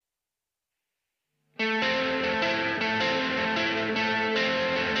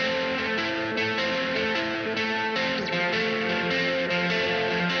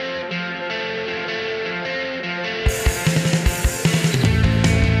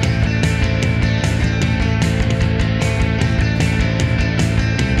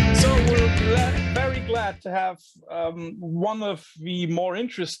have one of the more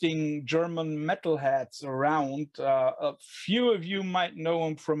interesting German metalheads around. A few of you might know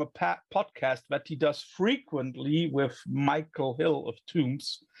him from a podcast that he does frequently with Michael Hill of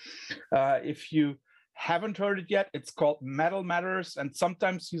Tombs. If you haven't heard it yet, it's called Metal Matters, and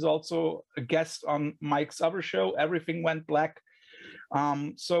sometimes he's also a guest on Mike's other show, Everything Went Black.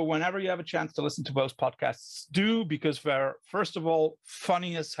 So whenever you have a chance to listen to those podcasts, do, because they're, first of all,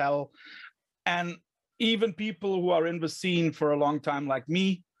 funny as hell. And even people who are in the scene for a long time like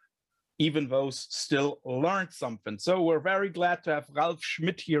me, even those still learned something. So we're very glad to have Ralf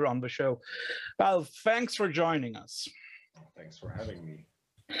Schmidt here on the show. Ralf, thanks for joining us. Thanks for having me.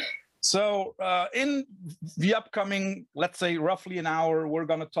 So in the upcoming, let's say roughly an hour, we're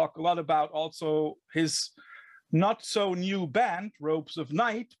going to talk a lot about also his not so new band, Ropes of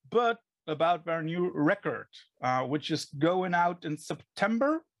Night, but about their new record, which is going out in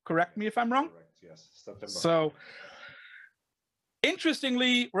September. Correct me if I'm wrong. Correct, yes, September. So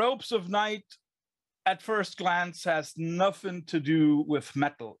interestingly, Ropes of Night at first glance has nothing to do with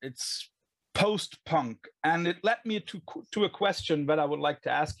metal. It's post-punk, and it led me to a question that I would like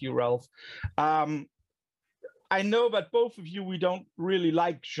to ask you, Ralf. I know that both of you, we don't really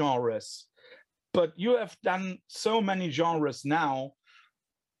like genres, but you have done so many genres now.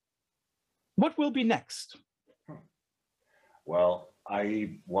 What will be next? Well,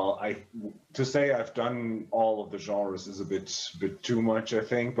 to say I've done all of the genres is a bit too much, I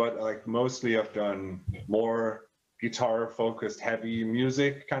think. But like mostly, I've done more guitar-focused, heavy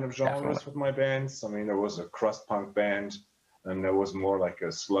music kind of genres Definitely. with my bands. I mean, there was a crust punk band, and there was more like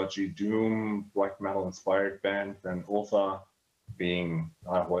a sludgy doom black metal-inspired band. Then Ultha, being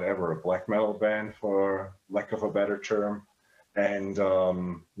whatever, a black metal band for lack of a better term. And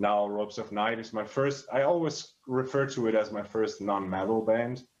now Ropes of Night is my first, I always refer to it as my first non-metal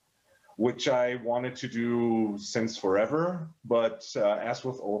band, which I wanted to do since forever. But as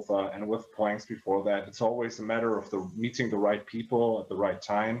with Ultha and with Planks before that, it's always a matter of meeting the right people at the right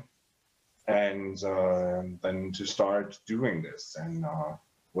time, and then to start doing this. And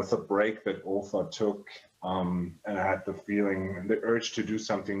with the break that Ultha took, and I had the feeling and the urge to do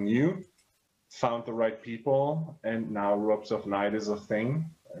something new, found the right people, and now Ropes of Night is a thing,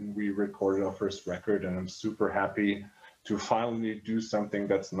 and we recorded our first record, and I'm super happy to finally do something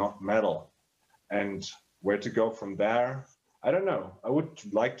that's not metal. And where to go from there, I don't know. I would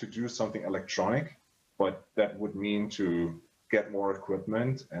like to do something electronic, but that would mean to get more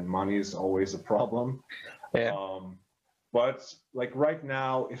equipment, and money is always a problem. Yeah. But like right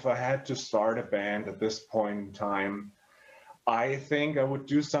now, if I had to start a band at this point in time, I think I would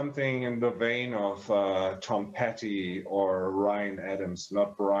do something in the vein of Tom Petty or Ryan Adams,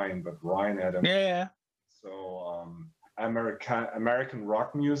 not Brian, but Ryan Adams. Yeah. So American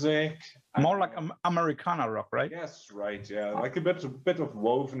rock music. More like Americana rock, right? Yes, right. Yeah, like a bit of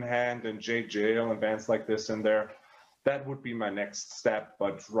Woven Hand and Jay Jail and bands like this in there. That would be my next step.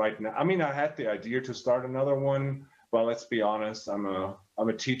 But right now, I mean, I had the idea to start another one, but let's be honest, I'm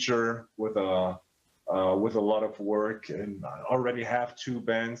a teacher with a lot of work, and I already have two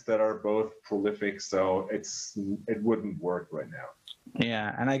bands that are both prolific, so it wouldn't work right now.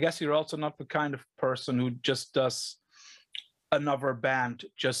 Yeah, and I guess you're also not the kind of person who just does another band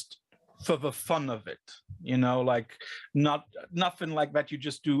just for the fun of it, you know, like nothing like that you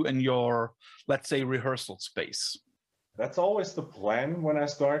just do in your, let's say, rehearsal space. That's always the plan when I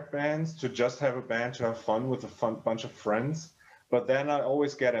start bands, to just have a band to have fun with a bunch of friends. But then I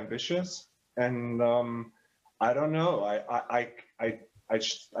always get ambitious, and I don't know. I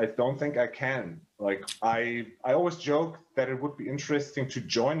don't think I can. Like I always joke that it would be interesting to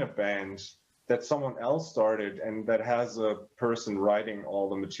join a band that someone else started and that has a person writing all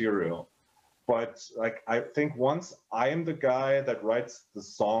the material. But like I think once I am the guy that writes the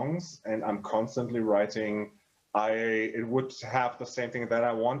songs and I'm constantly writing, it would have the same thing, that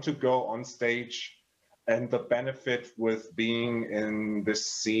I want to go on stage. And the benefit with being in this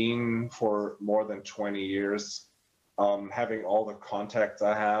scene for more than 20 years, having all the contacts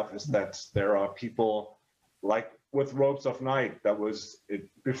I have, is that there are people like with Ropes of Night. That was it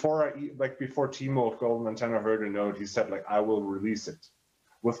before Timo of Golden Antenna heard a note. He said like, I will release it.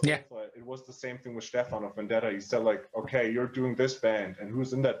 With Ultha, it was the same thing with Stefan of Vendetta. He said like, okay, you're doing this band, and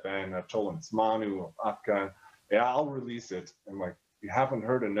who's in that band? I told him it's Manu, Afghan. Yeah, I'll release it. I'm like, you haven't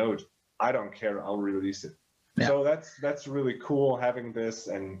heard a note. I don't care. I'll release it. Yeah. So that's really cool having this,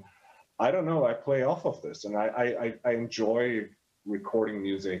 and I don't know. I play off of this, and I enjoy recording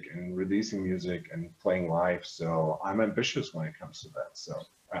music and releasing music and playing live. So I'm ambitious when it comes to that. So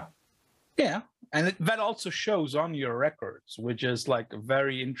yeah. Yeah, and that also shows on your records, which is like a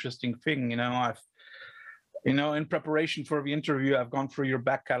very interesting thing. You know, You know, in preparation for the interview, I've gone through your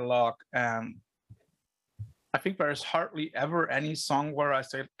back catalog, and I think there's hardly ever any song where I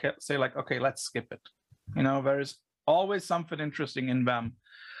say like, okay, let's skip it. You know, there's always something interesting in them.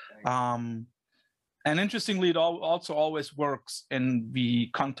 And interestingly, it also always works in the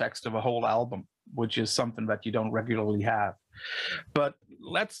context of a whole album, which is something that you don't regularly have. But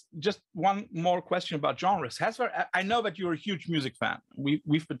let's just one more question about genres. I know that you're a huge music fan.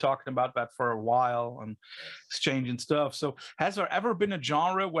 We've been talking about that for a while and exchanging stuff. So has there ever been a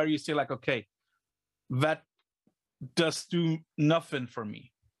genre where you say like, okay, that does do nothing for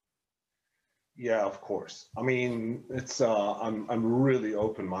me? Yeah, of course. I mean, it's I'm really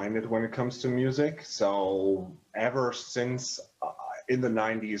open-minded when it comes to music. So ever since in the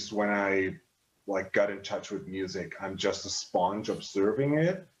 90s when I like got in touch with music, I'm just a sponge observing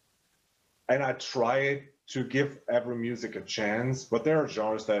it. And I try to give every music a chance, but there are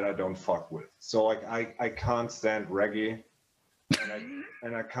genres that I don't fuck with. So like I can't stand reggae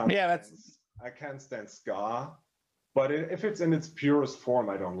and I can't I can't stand ska. But if it's in its purest form,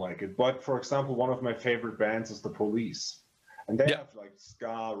 I don't like it. But for example, one of my favorite bands is The Police. And they have like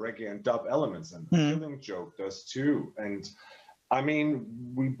ska, reggae, and dub elements. And Killing Joke does too. And I mean,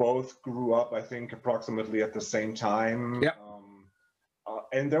 we both grew up, I think, approximately at the same time. Yep.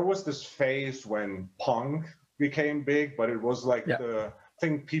 And there was this phase when punk became big, but it was like the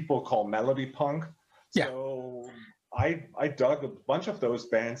thing people call melody punk. So I dug a bunch of those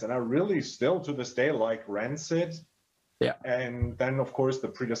bands, and I really still to this day like Rancid. Yeah. And then, of course, the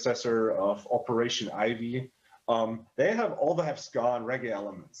predecessor of Operation Ivy. They have ska and reggae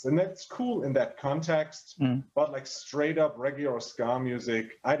elements, and that's cool in that context. But like straight up reggae or ska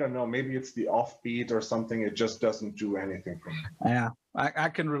music, I don't know, maybe it's the offbeat or something. It just doesn't do anything for me. Yeah, I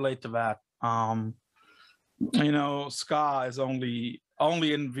can relate to that. You know, ska is only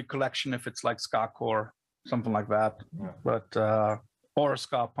in the collection if it's like ska core, something like that. Yeah. But or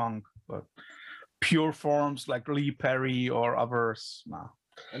ska punk, but pure forms like Lee Perry or others, no.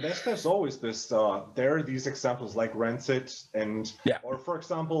 And there's always this, there are these examples like Rancid and, or for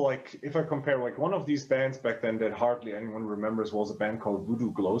example, like if I compare like one of these bands back then that hardly anyone remembers was a band called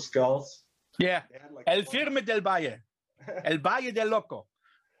Voodoo Glow Skulls. Yeah, like El Firme del Valle, El Valle del Loco.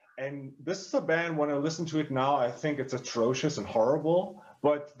 And this is a band, when I listen to it now, I think it's atrocious and horrible.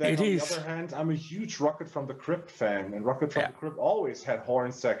 But then on the other hand, I'm a huge Rocket from the Crypt fan, and Rocket from the Crypt always had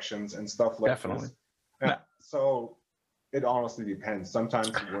horn sections and stuff like this. Yeah. So it honestly depends. Sometimes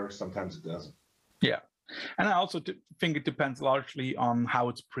it works, sometimes it doesn't. Yeah. And I also think it depends largely on how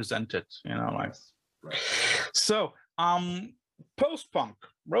it's presented, you know, like. Right. So, post-punk,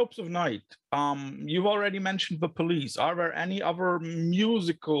 Ropes of Night. You've already mentioned The Police. Are there any other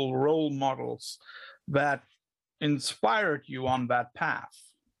musical role models that inspired you on that path?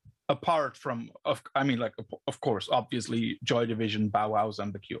 Apart from, of course, obviously, Joy Division, Bauhaus,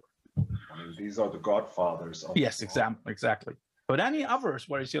 and The Cure. I mean, these are the godfathers of exactly. But any others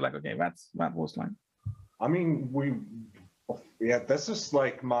where you see like, okay, that was like. I mean, this is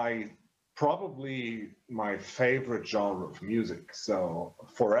like probably my favorite genre of music. So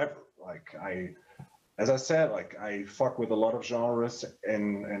forever, like as I said, like I fuck with a lot of genres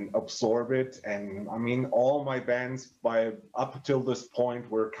and absorb it. And I mean, all my bands up till this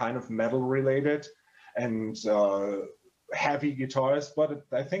point were kind of metal related and heavy guitars. But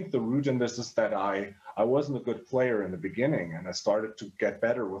I think the root in this is that I wasn't a good player in the beginning, and I started to get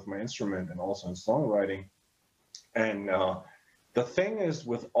better with my instrument and also in songwriting. And the thing is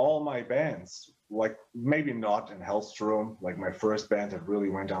with all my bands, like maybe not in Hellstrom, like my first band that really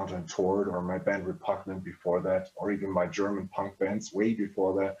went out and toured, or my band Repugnant before that, or even my German punk bands way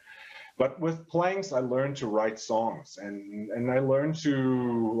before that. But with Planks, I learned to write songs, and I learned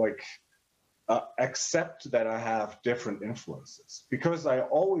to like accept that I have different influences, because I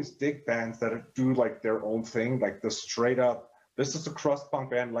always dig bands that do like their own thing, like the straight up, this is a crust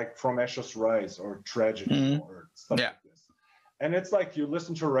punk band like From Ashes Rise or Tragedy or stuff like this. And it's like you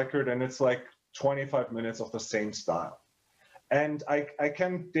listen to a record and it's like 25 minutes of the same style. And I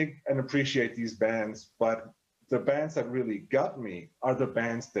can dig and appreciate these bands, but the bands that really got me are the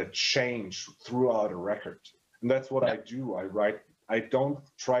bands that change throughout a record. And that's what I do. I don't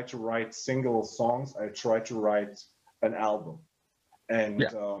try to write single songs. I try to write an album. And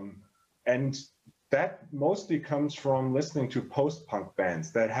that mostly comes from listening to post-punk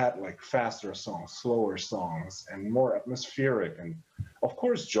bands that had like faster songs, slower songs, and more atmospheric. And of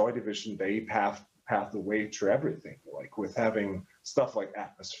course, Joy Division, they paved the way to everything, like with having stuff like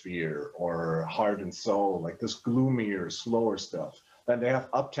Atmosphere or Heart and Soul, like this gloomier, slower stuff. Then they have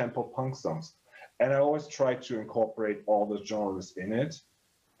up-tempo punk songs. And I always try to incorporate all the genres in it.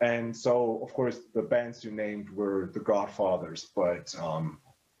 And so, of course, the bands you named were the Godfathers. But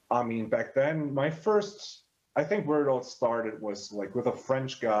I mean, back then, I think where it all started was like with a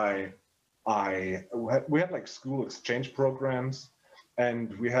French guy. We had like school exchange programs,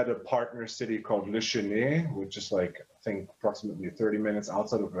 and we had a partner city called Le Chenet, which is like, I think, approximately 30 minutes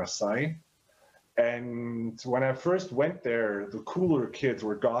outside of Versailles. And when I first went there, the cooler kids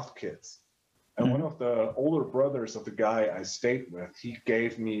were goth kids. And one of the older brothers of the guy I stayed with, he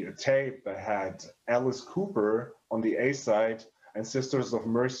gave me a tape that had Alice Cooper on the A side and Sisters of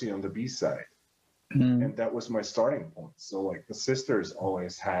Mercy on the B side. And that was my starting point. So like the Sisters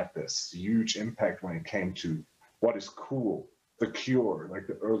always had this huge impact when it came to what is cool, the Cure, like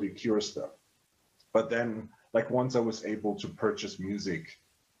the early Cure stuff. But then like once I was able to purchase music,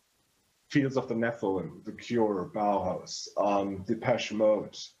 Fields of the Nephilim, The Cure, Bauhaus, Depeche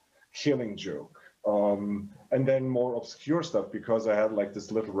Mode, Killing Joke, and then more obscure stuff, because I had like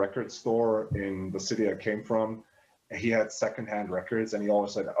this little record store in the city I came from. He had secondhand records, and he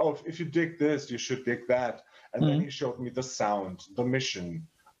always said, "Oh, if you dig this, you should dig that." And then he showed me the Sound, the Mission,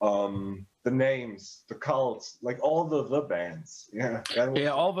 the Names, the Cults, like all the bands. Yeah,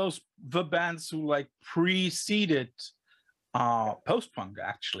 all those the bands who like preceded post-punk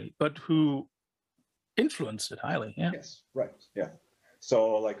actually, but who influenced it highly. Yeah. Yes, right. Yeah.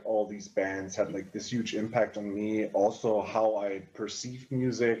 So like all these bands had like this huge impact on me. Also how I perceive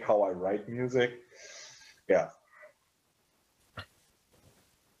music, how I write music. Yeah.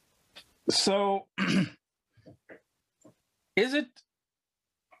 So is it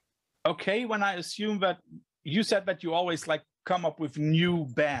okay when I assume that you said that you always like come up with new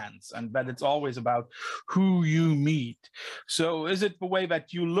bands and that it's always about who you meet? So is it the way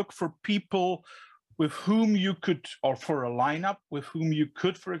that you look for people with whom you could, or for a lineup with whom you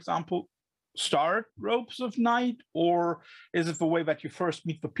could, for example, start Ropes of Night? Or is it the way that you first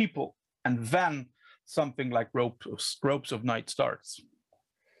meet the people and then something like Ropes of Night starts?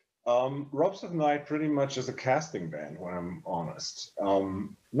 Ropes of Night pretty much is a casting band, when I'm honest.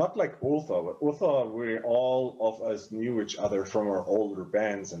 Not like Ultha, but Ultha, we all of us knew each other from our older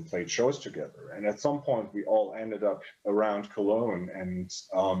bands and played shows together. And at some point, we all ended up around Cologne, and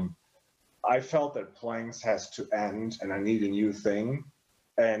I felt that Planks has to end and I need a new thing.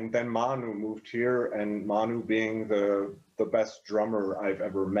 And then Manu moved here, and Manu being the best drummer I've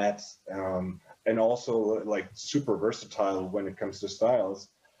ever met, and also like super versatile when it comes to styles.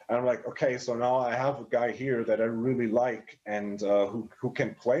 And I'm like, okay, so now I have a guy here that I really like and who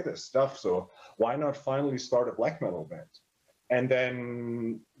can play this stuff. So why not finally start a black metal band? And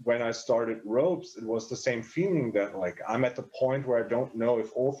then when I started Ropes, it was the same feeling that like I'm at the point where I don't know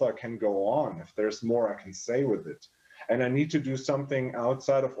if Ultha can go on, if there's more I can say with it. And I need to do something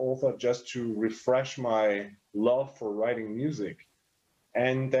outside of Ultha just to refresh my love for writing music.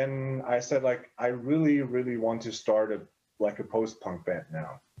 And then I said, like, I really, really want to start a post-punk band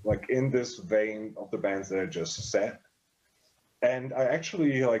now, like in this vein of the bands that I just said. And I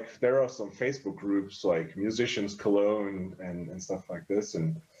actually, like, there are some Facebook groups like Musicians Cologne and stuff like this.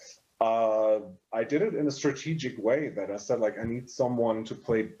 And I did it in a strategic way that I said, like, I need someone to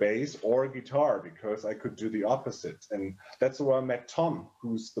play bass or guitar because I could do the opposite. And that's where I met Tom,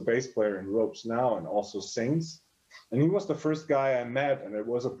 who's the bass player in Ropes now and also sings. And he was the first guy I met, and it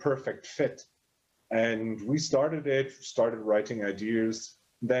was a perfect fit. And we started writing ideas.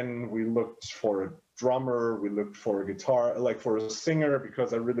 Then we looked for a drummer, we looked for a guitar, like for a singer,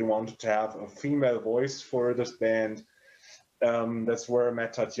 because I really wanted to have a female voice for this band. That's where I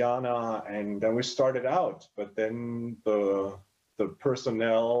met Tatiana, and then we started out. But then the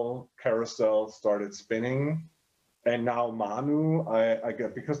personnel carousel started spinning, and now Manu, I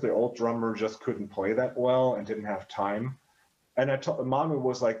get, because the old drummer just couldn't play that well and didn't have time. And Manu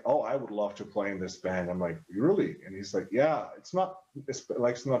was like, "Oh, I would love to play in this band." I'm like, "Really?" And he's like, "Yeah, it's not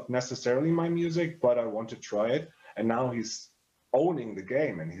necessarily my music, but I want to try it." And now he's owning the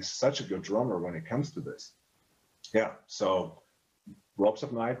game, and he's such a good drummer when it comes to this. Yeah, so Ropes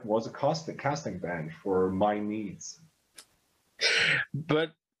of Night was a casting band for my needs.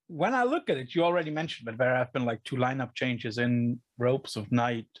 But when I look at it, you already mentioned that there have been like 2 lineup changes in Ropes of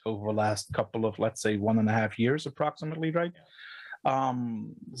Night over the last couple of, let's say, 1.5 years approximately, right?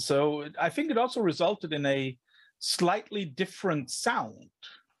 So I think it also resulted in a slightly different sound.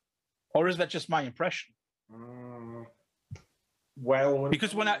 Or is that just my impression? Well,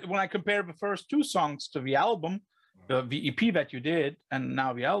 because when I compare the first 2 songs to the album, the EP that you did, and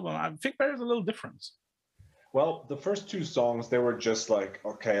now the album, I think there's a little difference. Well, the first 2 songs, they were just like,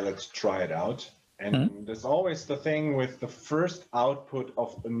 okay, let's try it out. And there's always the thing with the first output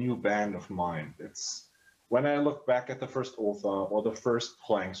of a new band of mine. when I look back at the first Ultha or the first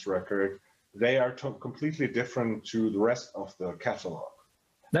Planks record, they are completely different to the rest of the catalog.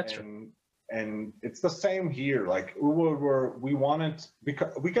 That's true. And it's the same here. Like we wanted,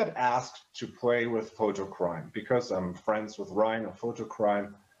 because we got asked to play with Photocrime because I'm friends with Ryan of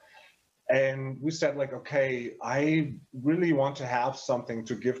Photocrime. And we said like, okay, I really want to have something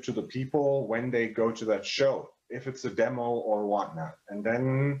to give to the people when they go to that show, if it's a demo or whatnot. And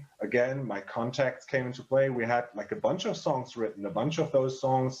then again, my contacts came into play. We had like a bunch of songs written. A bunch of those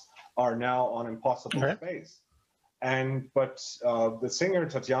songs are now on Impossible Space. But the singer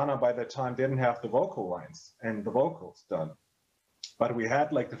Tatiana by that time didn't have the vocal lines and the vocals done. But we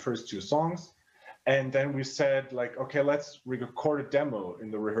had like the first two songs, and then we said like, okay, let's record a demo in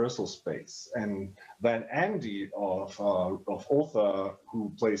the rehearsal space. And then Andy of Ultha,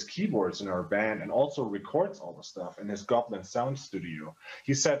 who plays keyboards in our band and also records all the stuff in his Goblin Sound studio,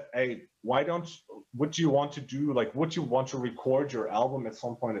 he said, hey, would you want to do, like, would you want to record your album at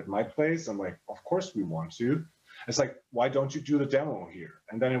some point at my place? I'm like, of course we want to. It's like, why don't you do the demo here?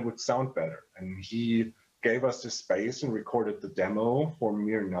 And then it would sound better. And he gave us the space and recorded the demo for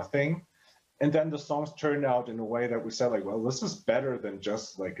mere nothing. And then the songs turned out in a way that we said like, well, this is better than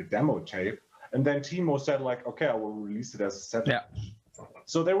just like a demo tape. And then Timo said like, okay, I will release it as a set. Yeah.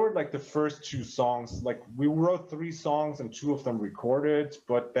 So they were like the first two songs. Like we wrote 3 songs and 2 of them recorded,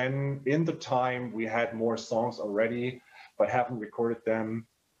 but then in the time we had more songs already, but haven't recorded them,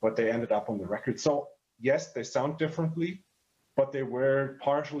 but they ended up on the record. So yes, they sound differently, but they were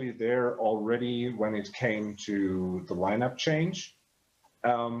partially there already when it came to the lineup change.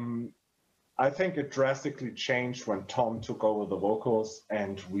 I think it drastically changed when Tom took over the vocals,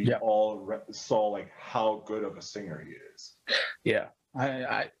 and we all saw like how good of a singer he is. Yeah,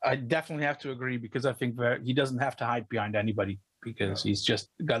 I definitely have to agree, because I think that he doesn't have to hide behind anybody, because he's just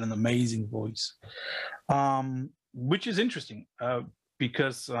got an amazing voice, which is interesting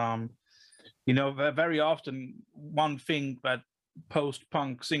because you know, very often one thing that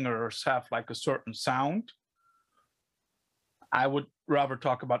post-punk singers have like a certain sound. I would rather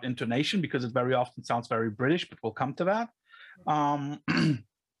talk about intonation because it very often sounds very British, but we'll come to that.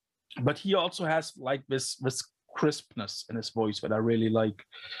 But he also has like this crispness in his voice that I really like.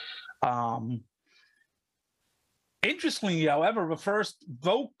 Interestingly, however, the first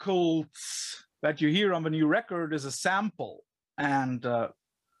vocals that you hear on the new record is a sample, and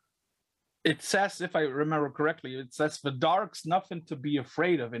it says, if I remember correctly, it says the dark's nothing to be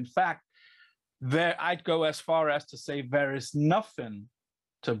afraid of. In fact, I'd go as far as to say there is nothing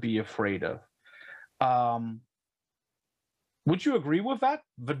to be afraid of. Would you agree with that?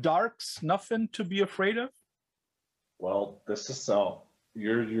 The dark's nothing to be afraid of? Well, this is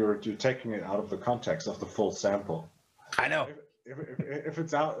you're taking it out of the context of the full sample. I know. If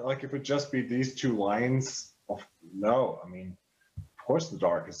it's out, like if it just be these 2 lines of no, I mean, of course the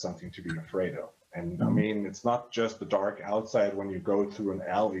dark is something to be afraid of. And I mean, it's not just the dark outside when you go through an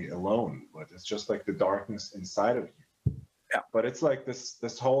alley alone, but it's just like the darkness inside of you. Yeah. But it's like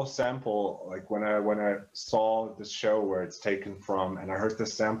this whole sample, like when I saw this show where it's taken from and I heard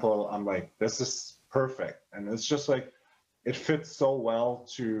this sample, I'm like, this is perfect. And it's just like, it fits so well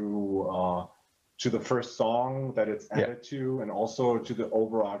to the first song that it's added to, and also to the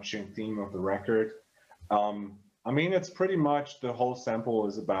overarching theme of the record. I mean, it's pretty much the whole sample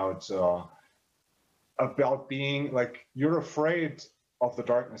is about being like, you're afraid of the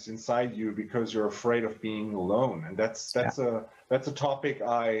darkness inside you because you're afraid of being alone, and that's a topic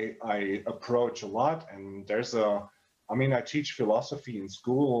I approach a lot. And I mean, I teach philosophy in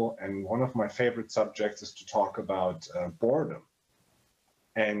school, and one of my favorite subjects is to talk about boredom.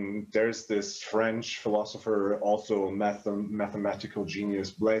 And there's this French philosopher, also mathematical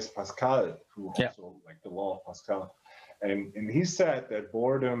genius, Blaise Pascal, who also like the law of Pascal. And he said that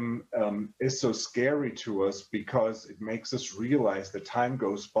boredom is so scary to us because it makes us realize that time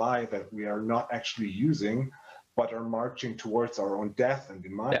goes by that we are not actually using, but are marching towards our own death and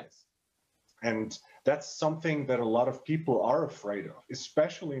demise. Yeah. And that's something that a lot of people are afraid of,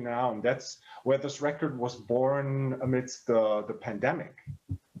 especially now. And that's where this record was born amidst the pandemic.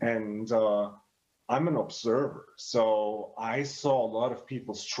 And I'm an observer, so I saw a lot of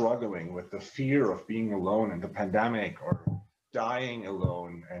people struggling with the fear of being alone in the pandemic or dying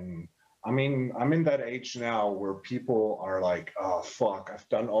alone. And I mean, I'm in that age now where people are like, oh, fuck, I've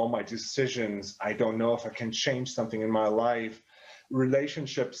done all my decisions. I don't know if I can change something in my life.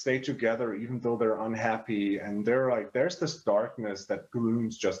 Relationships stay together even though they're unhappy. And they're like, there's this darkness that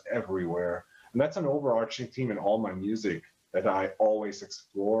glooms just everywhere. And that's an overarching theme in all my music that I always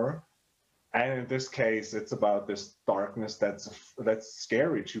explore. And in this case, it's about this darkness that's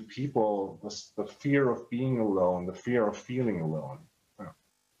scary to people, the fear of being alone, the fear of feeling alone.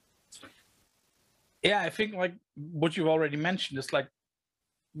 Yeah, I think like what you've already mentioned is like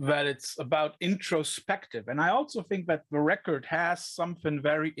that it's about introspective. And I also think that the record has something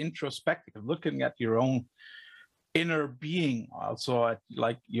very introspective, looking at your own inner being, also at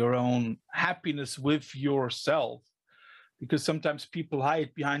like your own happiness with yourself, because sometimes people hide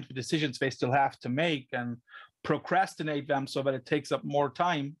behind the decisions they still have to make and procrastinate them so that it takes up more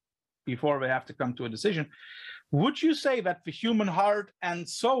time before they have to come to a decision. Would you say that the human heart and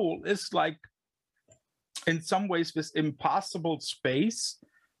soul is like in some ways this impossible space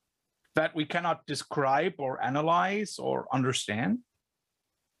that we cannot describe or analyze or understand?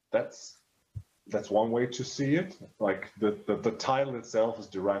 That's one way to see it. Like the title itself is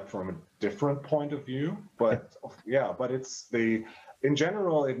derived from a different point of view, but yeah, but it's in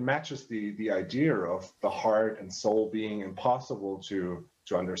general it matches the idea of the heart and soul being impossible to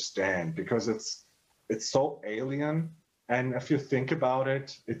understand, because it's so alien. And if you think about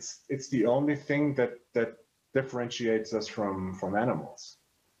it, it's the only thing that differentiates us from animals.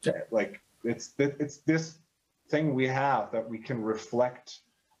 Like it's this thing we have that we can reflect,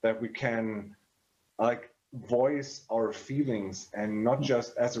 that we can like voice our feelings, and not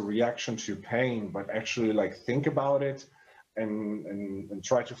just as a reaction to pain, but actually like think about it and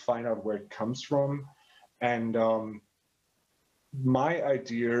try to find out where it comes from. And my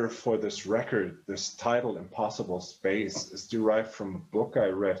idea for this record, this title Impossible Space, is derived from a book I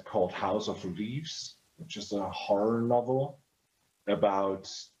read called House of Leaves, which is a horror novel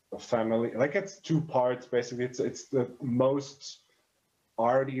about a family. Like it's two parts basically. It's the most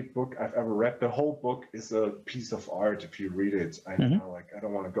arty book I've ever read. The whole book is a piece of art if you read it. I know, like I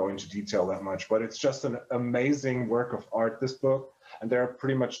don't want to go into detail that much, but it's just an amazing work of art, this book. And there are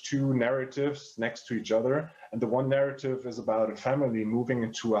pretty much two narratives next to each other. And the one narrative is about a family moving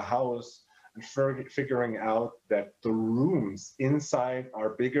into a house and figuring out that the rooms inside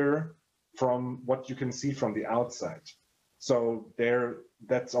are bigger from what you can see from the outside. So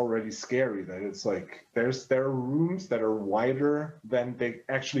that's already scary, that it's like there are rooms that are wider than they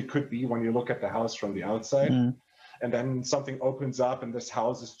actually could be when you look at the house from the outside. And then something opens up and this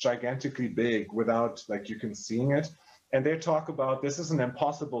house is gigantically big without like you can seeing it. And they talk about this is an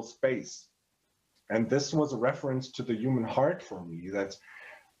impossible space. And this was a reference to the human heart for me, that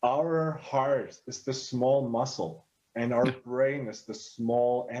our heart is the small muscle and our brain is the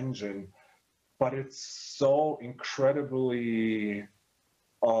small engine, but it's so incredibly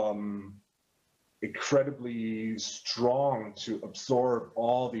strong to absorb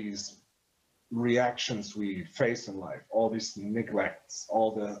all these reactions we face in life, all these neglects,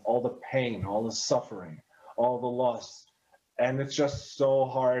 all the pain, all the suffering, all the loss. And it's just so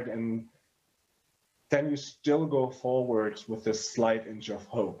hard. And then you still go forward with this slight inch of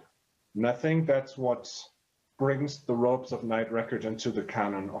hope. And I think that's what brings the Ropes of Night record into the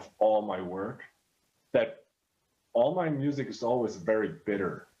canon of all my work, that all my music is always very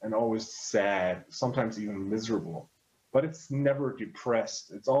bitter and always sad, sometimes even miserable, but it's never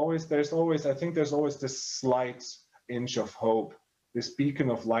depressed. I think there's always this slight inch of hope, this beacon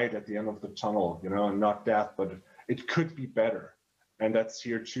of light at the end of the tunnel, and not death, but it could be better. And that's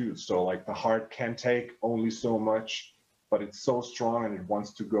here too. So like the heart can take only so much, but it's so strong and it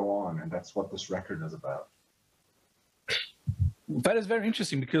wants to go on. And that's what this record is about. That is very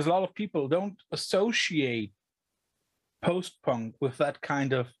interesting, because a lot of people don't associate post-punk with that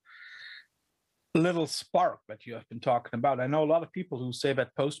kind of little spark that you have been talking about. I know a lot of people who say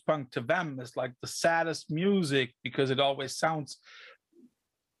that post-punk to them is like the saddest music because it always sounds,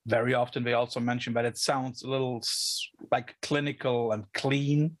 very often they also mention that it sounds a little like clinical and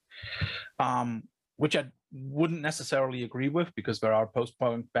clean, which I wouldn't necessarily agree with, because there are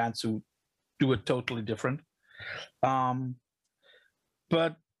post-punk bands who do it totally different.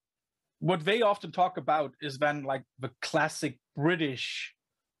 But what they often talk about is then like the classic British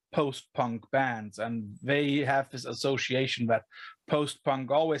post-punk bands, and they have this association that post-punk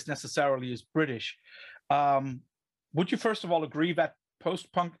always necessarily is British. Would you first of all agree that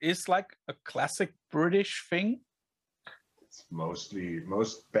post-punk is like a classic British thing? It's most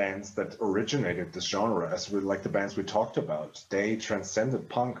bands that originated this genre, as with like the bands we talked about, they transcended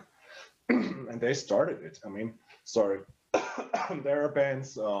punk and they started it. I mean, sorry, there are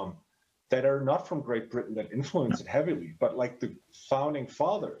bands that are not from Great Britain that influence it heavily, but like the founding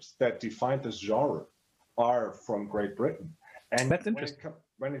fathers that defined this genre are from Great Britain. And that's interesting.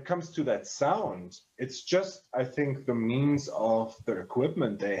 When it comes to that sound, it's just, I think, the means of the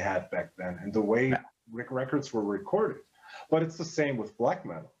equipment they had back then and the way records were recorded. But it's the same with black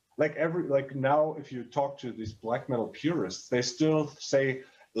metal. like now, if you talk to these black metal purists, they still say,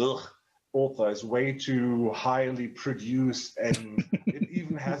 "Ugh, Ultha is way too highly produced, and it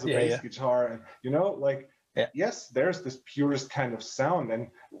even has a Yeah, bass yeah, guitar." And like, yeah. yes, there's this purist kind of sound, and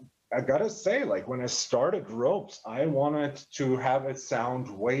I gotta say, like when I started Ropes, I wanted to have it sound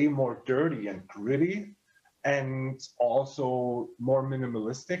way more dirty and gritty, and also more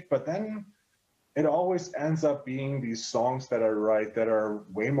minimalistic. But then it always ends up being these songs that I write that are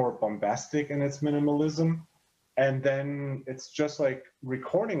way more bombastic in its minimalism. And then it's just like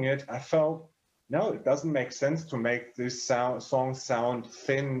recording it, I felt, no, it doesn't make sense to make this song sound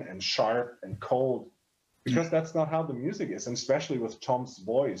thin and sharp and cold, because that's not how the music is. And especially with Tom's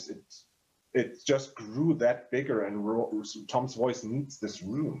voice, it just grew that bigger, and Tom's voice needs this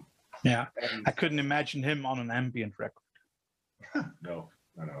room. Yeah, And I couldn't imagine him on an ambient record. no.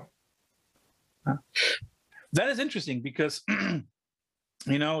 That is interesting because,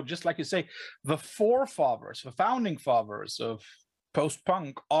 just like you say, the forefathers, the founding fathers of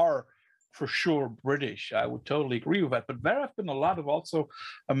post-punk are for sure British. I would totally agree with that. But there have been a lot of also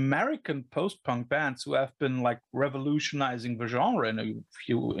American post-punk bands who have been like revolutionizing the genre in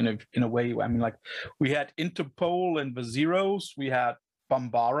a way. I mean, like we had Interpol and the Zeros. We had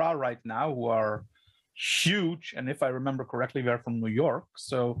Bambara right now, who are huge. And if I remember correctly, they're from New York.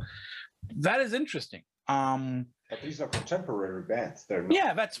 So that is interesting. But these are contemporary bands. They're not.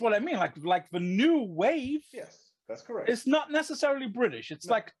 Yeah, that's what I mean. Like the new wave. Yes, that's correct. It's not necessarily British. It's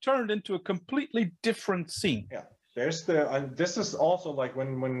like turned into a completely different scene. Yeah, there's and this is also like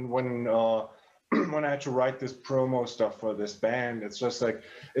when when I had to write this promo stuff for this band, it's just like,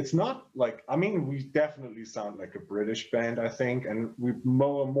 it's not like, I mean, we definitely sound like a British band, I think, and we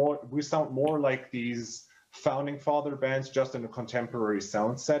sound more like these founding father bands, just in a contemporary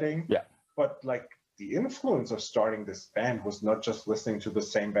sound setting. Yeah. But like the influence of starting this band was not just listening to the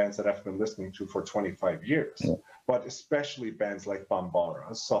same bands that I've been listening to for 25 years, but especially bands like Bambara,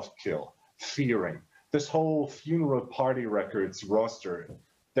 Softkill, Fearing, this whole Funeral Party Records roster.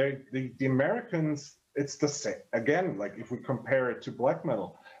 The Americans, it's the same. Again, like if we compare it to black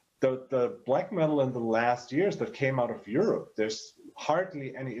metal, the black metal in the last years that came out of Europe, there's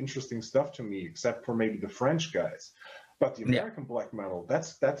hardly any interesting stuff to me except for maybe the French guys. But the American black metal,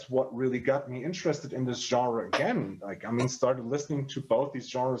 that's what really got me interested in this genre again. Like, I mean, started listening to both these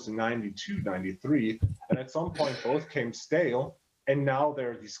genres in 92, 93, and at some point both came stale. And now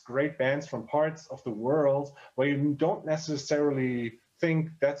there are these great bands from parts of the world where you don't necessarily think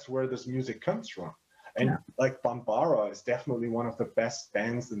that's where this music comes from. And like Bambara is definitely one of the best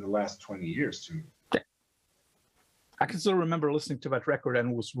bands in the last 20 years to me. I can still remember listening to that record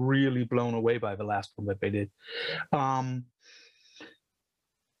and was really blown away by the last one that they did.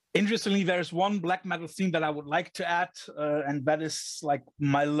 Interestingly, there's one black metal scene that I would like to add, and that is like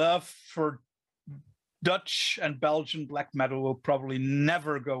my love for Dutch and Belgian black metal will probably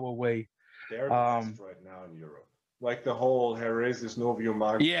never go away. They're the best right now in Europe. Like the whole Heresis Novio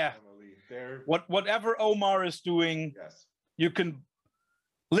Magno family. Whatever Omar is doing, you can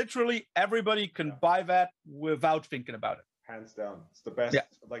literally everybody can buy that without thinking about it. Hands down, it's the best.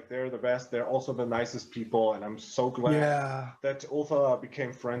 Like they're the best. They're also the nicest people, and I'm so glad that Ultha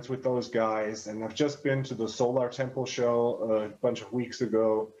became friends with those guys. And I've just been to the Solar Temple show a bunch of weeks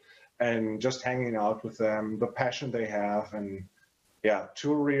ago, and just hanging out with them, the passion they have, and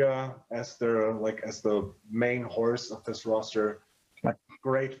Turia as the main horse of this roster.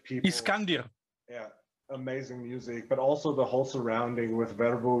 Great people. Iskandir. Yeah, amazing music, but also the whole surrounding with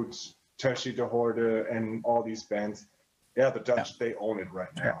Verwoerd, Tershi de Horde, and all these bands. Yeah, the Dutch, they own it right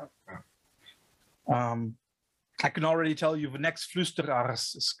now. I can already tell you the next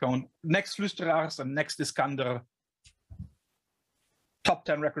Flüsteraars is going, next Flüsteraars and next Iskander, top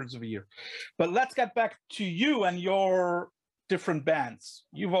 10 records of the year. But let's get back to you and your different bands.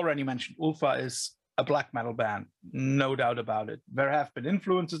 You've already mentioned Ultha is a black metal band, no doubt about it. There have been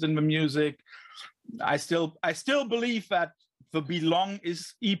influences in the music. I still believe that the Belong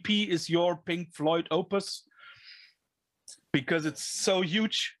EP is your Pink Floyd opus because it's so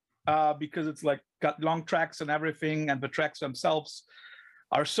huge, because it's like got long tracks and everything, and the tracks themselves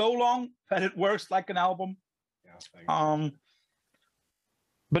are so long that it works like an album.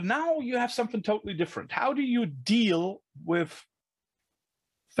 But now you have something totally different. How do you deal with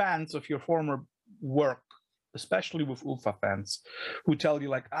fans of your former work, especially with Ultha fans, who tell you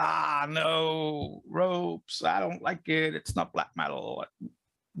like, no, Ropes, I don't like it, it's not black metal?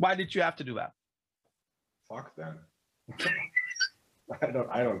 Why did you have to do that? Fuck them.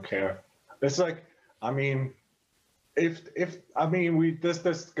 I don't care. It's like, I mean, if I mean we this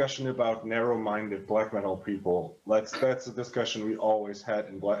discussion about narrow-minded black metal people, that's a discussion we always had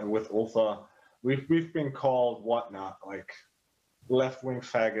in black, and with Ulfa, we've been called whatnot, like left-wing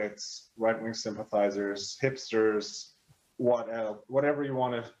faggots, right-wing sympathizers, hipsters, whatever you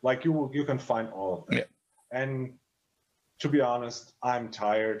want to, like you can find all of them. Yeah. And to be honest, I'm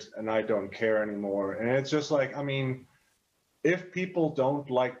tired and I don't care anymore. And it's just like, I mean, if people don't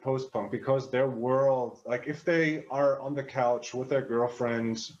like post-punk because their world, like if they are on the couch with their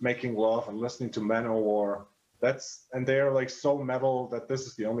girlfriend making love and listening to Manowar, and they're like so metal that this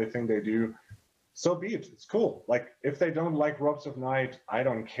is the only thing they do, so be it. It's cool. Like if they don't like Robes of Night, I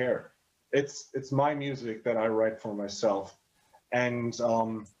don't care. It's my music that I write for myself, and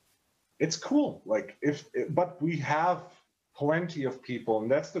it's cool. Like but we have plenty of people, and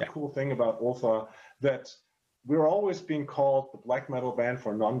that's the cool thing about Ulfa, that we're always being called the black metal band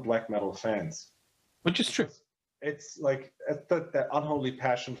for non-black metal fans, which is true. It's like at that Unholy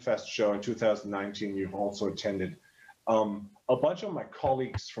Passion Fest show in 2019 you've also attended. A bunch of my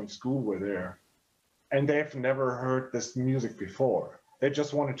colleagues from school were there, and they've never heard this music before. They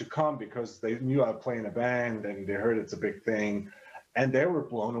just wanted to come because they knew I play in a band and they heard it's a big thing, and they were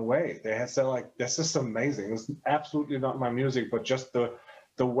blown away. They had said like, "This is amazing. It's absolutely not my music, but just the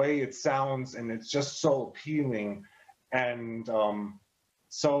way it sounds, and it's just so appealing." And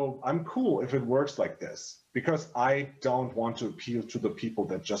so I'm cool if it works like this, because I don't want to appeal to the people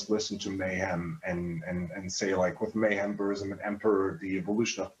that just listen to Mayhem and say like, with Mayhem, Burzum, and Emperor, the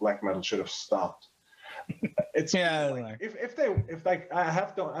evolution of black metal should have stopped. It's like, if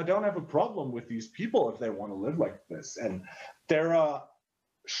I don't have a problem with these people if they want to live like this. And there are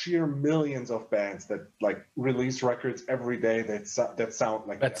sheer millions of bands that like release records every day that sound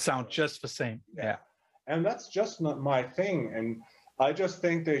like that sound just the same. Yeah. And that's just not my thing. And I just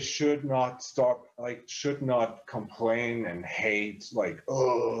think they should not should not complain and hate like,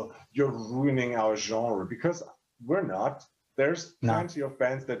 oh, you're ruining our genre, because we're not. There's plenty of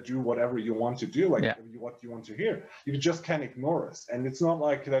bands that do whatever you want to do, like what you want to hear. You just can't ignore us. And it's not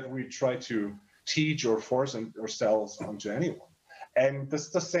like that we try to teach or force ourselves onto anyone. And this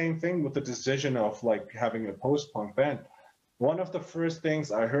is the same thing with the decision of like having a post-punk band. One of the first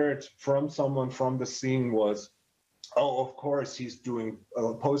things I heard from someone from the scene was, oh, of course he's doing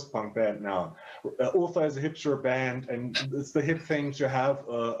a post-punk band now. Ulfa is a hipster band, and it's the hip thing to have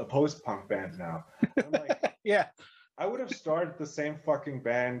a post-punk band now. I'm like, yeah. I would have started the same fucking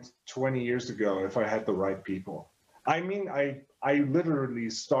band 20 years ago if I had the right people. I mean, I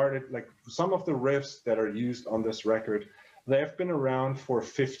literally started, like, some of the riffs that are used on this record, they have been around for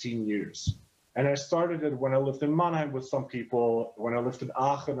 15 years. And I started it when I lived in Mannheim with some people. When I lived in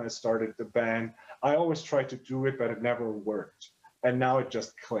Aachen, I started the band. I always tried to do it, but it never worked. And now it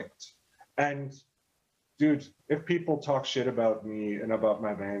just clicked. And dude, if people talk shit about me and about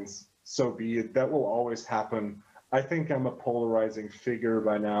my bands, so be it. That will always happen. I think I'm a polarizing figure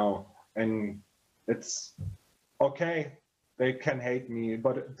by now, and it's okay. They can hate me,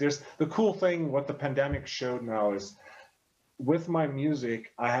 but there's the cool thing. What the pandemic showed now is, with my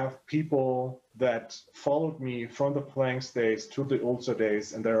music, I have people that followed me from the Planks days to the Ulcer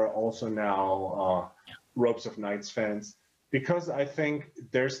days, and there are also now Robes of Nights fans, because I think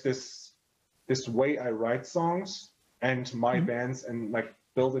there's this way I write songs and my bands, and like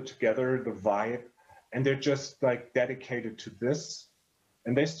build it together, the vibe. And they're just like dedicated to this,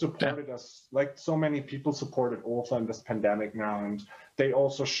 and they supported us like so many people supported Ulfa in this pandemic now, and they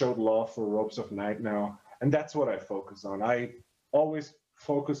also showed love for Robes of Night now, and that's what I focus on. I always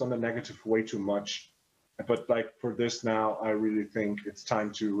focus on the negative way too much, but like for this now, I really think it's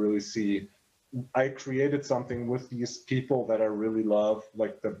time to really see. I created something with these people that I really love,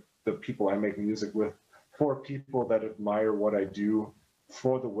 like the people I make music with, for people that admire what I do,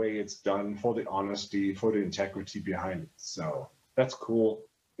 for the way it's done, for the honesty, for the integrity behind it. So that's cool.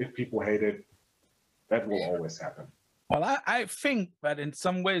 If people hate it, that will always happen. Well, I think that in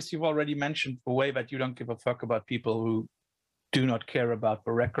some ways you've already mentioned the way that you don't give a fuck about people who do not care about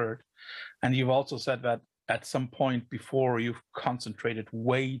the record. And you've also said that at some point before you've concentrated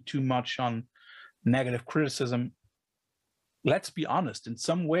way too much on negative criticism. Let's be honest, in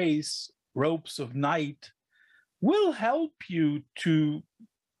some ways, Robes of Night will help you to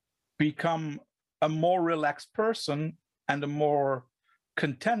become a more relaxed person and a more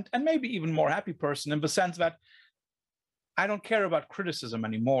content and maybe even more happy person, in the sense that I don't care about criticism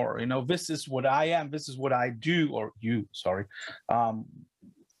anymore. You know, this is what I am, this is what I do, or you, sorry. And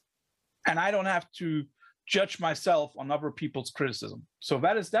I don't have to judge myself on other people's criticism. So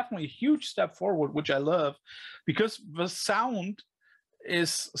that is definitely a huge step forward, which I love, because the sound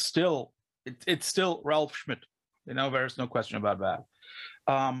is still, it's still Ralf Schmidt. There's no question about that.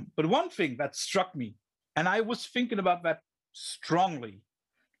 But one thing that struck me, and I was thinking about that strongly,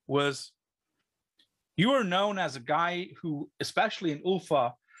 was you are known as a guy who, especially in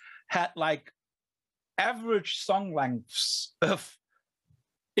ULFA, had like average song lengths of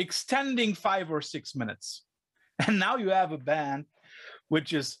extending 5 or 6 minutes. And now you have a band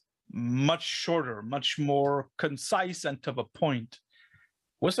which is much shorter, much more concise and to the point.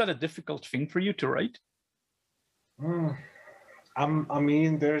 Was that a difficult thing for you to write? I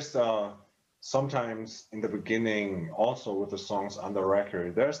mean, there's sometimes in the beginning, also with the songs on the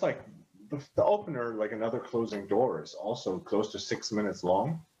record, there's like the opener, like Another Closing Door, is also close to 6 minutes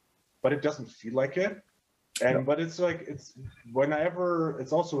long, but it doesn't feel like it. And but it's like it's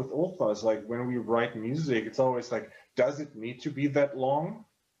also with ULFA, it's like when we write music, it's always like, does it need to be that long,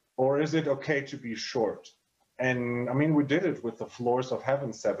 or is it okay to be short? And I mean, we did it with the Floors of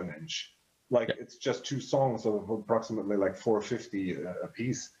Heaven 7-inch. Like it's just 2 songs of approximately like 450 a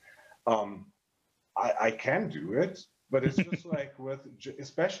piece. I can do it, but it's just like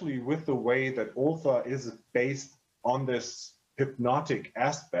especially with the way that ULFA is based on this hypnotic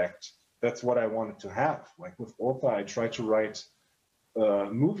aspect. That's what I wanted to have. Like with ULFA, I try to write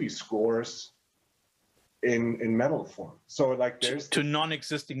movie scores in metal form. So like there's to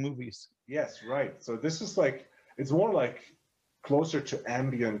non-existing movies. Yes, right. So this is like, it's more like closer to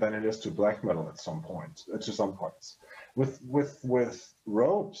ambient than it is to black metal at some point, to some parts. With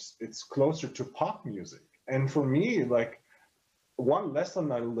Ropes, it's closer to pop music. And for me, like one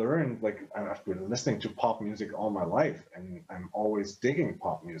lesson I learned, like I've been listening to pop music all my life, and I'm always digging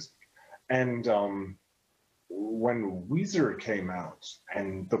pop music. And when Weezer came out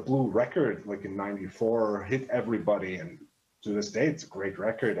and the Blue Record, like in '94, hit everybody, and to this day, it's a great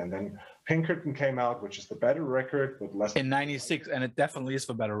record. And then Pinkerton came out, which is the better record, but less in '96, and it definitely is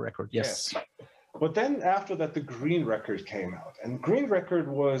the better record. Yes. But then after that, the Green Record came out, and Green Record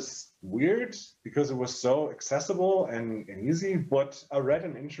was weird because it was so accessible and easy. But I read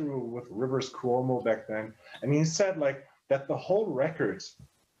an interview with Rivers Cuomo back then, and he said like that the whole record,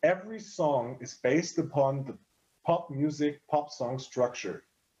 every song is based upon the pop song structure.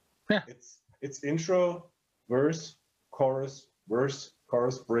 Yeah. It's intro, verse, chorus,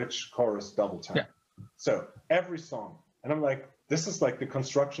 bridge, chorus, double time. Yeah. So every song. And I'm like, this is like the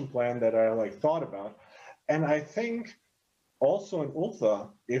construction plan that I like thought about. And I think also in ULFA,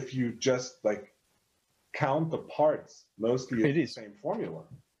 if you just like count the parts, mostly it's the same formula.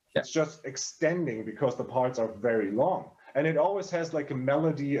 Yeah. It's just extending because the parts are very long. And it always has like a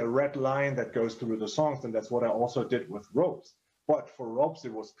melody, a red line that goes through the songs. And that's what I also did with Ropes. But for Ropes,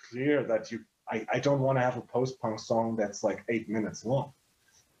 it was clear that I don't want to have a post-punk song that's like 8 minutes long.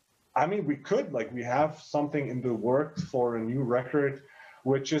 I mean, we have something in the works for a new record,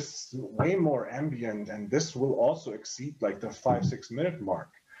 which is way more ambient. And this will also exceed like the 5-6 minute mark.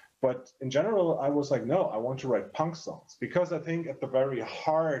 But in general, I was like, no, I want to write punk songs, because I think at the very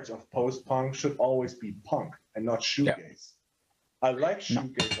heart of post-punk should always be punk and not shoegaze. Yeah. I like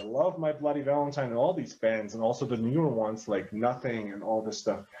shoegaze. I love My Bloody Valentine and all these bands, and also the newer ones like Nothing and all this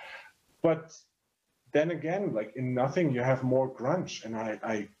stuff. But then again, like in Nothing, you have more grunge,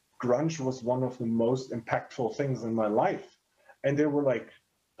 and grunge was one of the most impactful things in my life. And they were like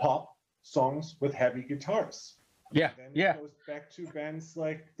pop songs with heavy guitars. Yeah, then it goes back to bands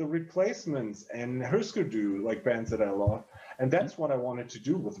like The Replacements and Husker Du, like bands that I love. And that's what I wanted to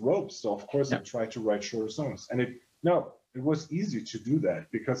do with Ropes. So of course I tried to write shorter songs. And it was easy to do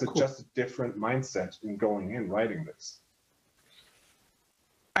that because it's just a different mindset in going in writing this.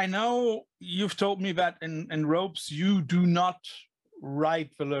 I know you've told me that in Ropes you do not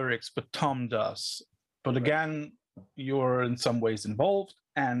write the lyrics, but Tom does. But again, you're in some ways involved.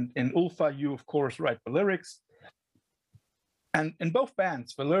 And in ULFA, you of course write the lyrics. And in both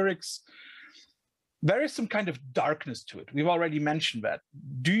bands, the lyrics, there is some kind of darkness to it. We've already mentioned that.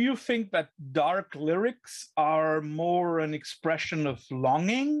 Do you think that dark lyrics are more an expression of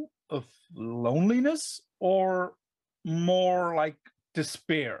longing, of loneliness, or more like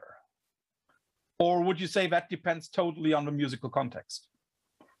despair? Or would you say that depends totally on the musical context?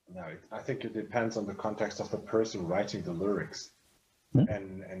 No, I think it depends on the context of the person writing the lyrics.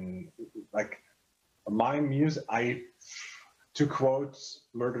 And like my music, to quote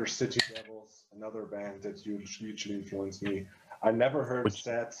Murder City Devils, another band that hugely influenced me, I never heard a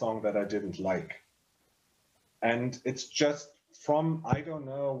sad song that I didn't like. And it's just from, I don't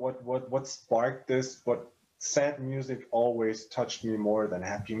know what sparked this, but sad music always touched me more than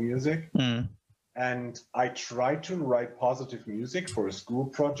happy music. And I tried to write positive music for a school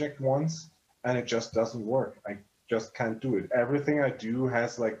project once, and it just doesn't work. I just can't do it. Everything I do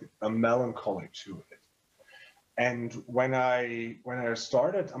has like a melancholy to it. And when I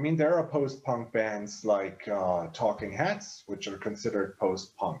started, I mean, there are post-punk bands like Talking Heads, which are considered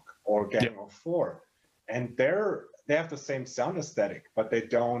post-punk, or Gang of Four, and they have the same sound aesthetic, but they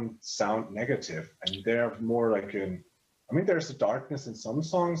don't sound negative, and they're more like an. I mean, there's a darkness in some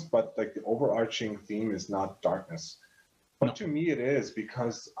songs, but like the overarching theme is not darkness. But to me, it is,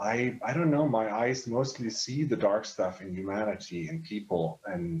 because I don't know, my eyes mostly see the dark stuff in humanity and people,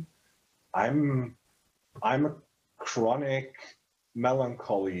 and I'm a chronic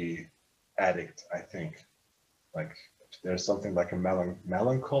melancholy addict, I think. Like, there's something like a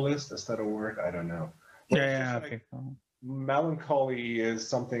melancholist. Is that a word? I don't know. But Yeah, like, okay. melancholy is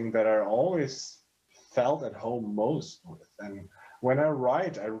something that I always felt at home most with. And when I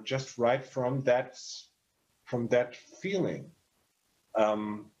write, I just write from that feeling.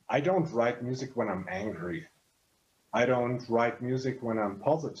 I don't write music when I'm angry. I don't write music when I'm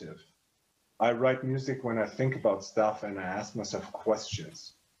positive. I write music when I think about stuff and I ask myself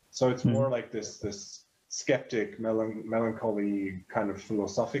questions. So it's more like this skeptic, melancholy kind of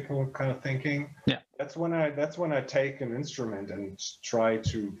philosophical kind of thinking. Yeah. That's when I take an instrument and try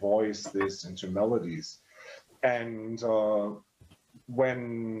to voice this into melodies. And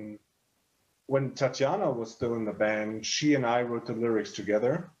when Tatiana was still in the band, she and I wrote the lyrics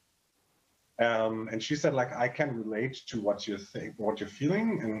together. And she said, like, I can relate to what you're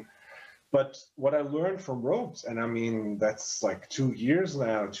feeling. But what I learned from Ropes, and I mean, that's like 2 years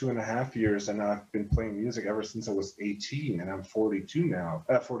now, 2.5 years, and I've been playing music ever since I was 18, and I'm 42 now,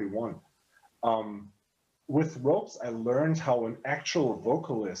 41. With Ropes, I learned how an actual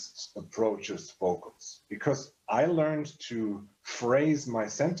vocalist approaches vocals, because I learned to phrase my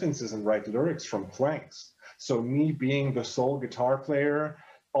sentences and write lyrics from planks. So me being the sole guitar player,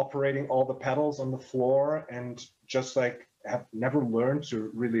 operating all the pedals on the floor, and just like have never learned to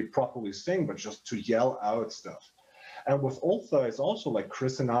really properly sing, but just to yell out stuff. And with Ultha, it's also like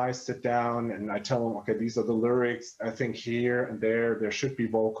Chris and I sit down and I tell him, okay, these are the lyrics. I think here and there should be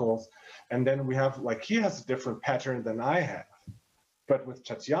vocals. And then we have, like, he has a different pattern than I have. But with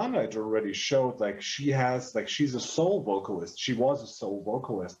Tatiana, it already showed, like, she's a soul vocalist. She was a soul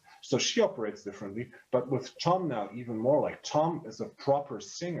vocalist. So she operates differently. But with Tom now, even more, like, Tom is a proper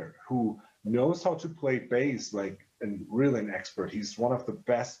singer who knows how to play bass, like, and really an expert. He's one of the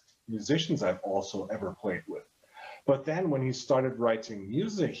best musicians I've also ever played with. But then when he started writing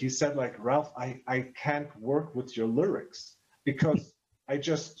music, he said, like, Ralph, I can't work with your lyrics because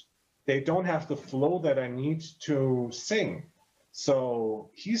they don't have the flow that I need to sing. So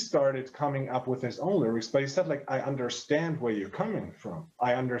he started coming up with his own lyrics, but he said, like, I understand where you're coming from.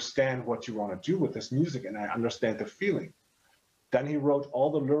 I understand what you want to do with this music, and I understand the feeling. Then he wrote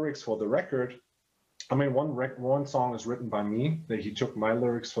all the lyrics for the record. I mean, one song is written by me, that he took my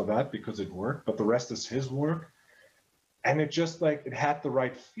lyrics for that because it worked, but the rest is his work. And it just, like, it had the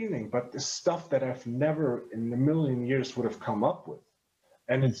right feeling, but the stuff that I've never in a million years would have come up with.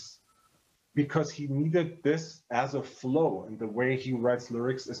 And it's because he needed this as a flow, and the way he writes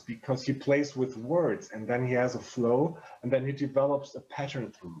lyrics is because he plays with words, and then he has a flow, and then he develops a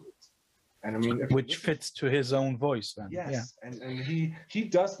pattern through it. And I mean, which fits to his own voice then. Yes, Yeah. and he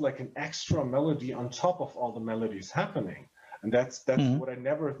does like an extra melody on top of all the melodies happening. And that's what I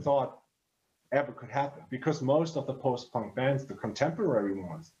never thought ever could happen, because most of the post-punk bands, the contemporary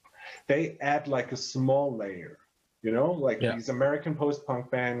ones, they add like a small layer, you know, like these American post-punk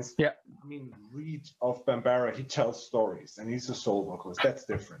bands. Yeah. I mean, Reed of Bambara, he tells stories and he's a soul vocalist. That's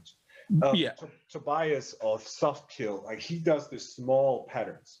different. Tobias of Softkill, like, he does these small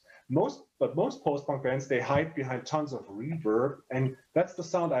patterns. Most post-punk bands, they hide behind tons of reverb, and that's the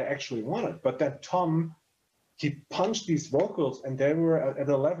sound I actually wanted. But then Tom, he punched these vocals, and they were at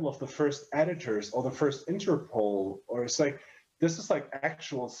the level of the first editors or the first Interpol, or it's like, this is like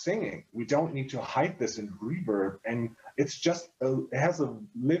actual singing. We don't need to hide this in reverb, and it's just it has a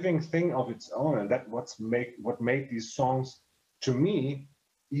living thing of its own, and that what made these songs, to me,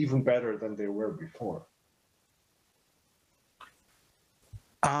 even better than they were before.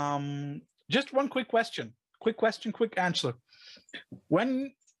 Just one quick question, quick answer.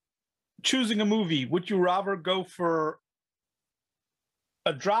 When choosing a movie, would you rather go for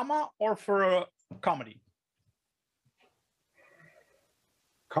a drama or for a comedy?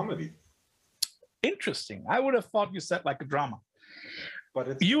 Comedy. Interesting. I would have thought you said like a drama.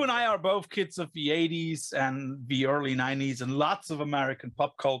 But you and I are both kids of the 80s and the early 90s and lots of American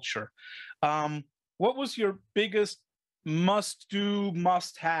pop culture. What was your biggest must-do,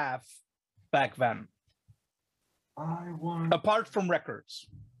 must-have back then? I want apart from records.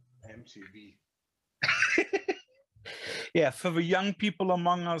 MTV. Yeah, for the young people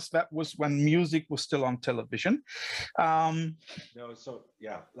among us, that was when music was still on television. Um, No, so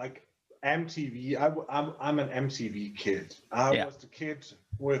yeah, like MTV. I'm an MTV kid. I yeah, was the kid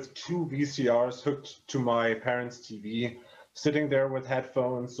with two VCRs hooked to my parents' TV, sitting there with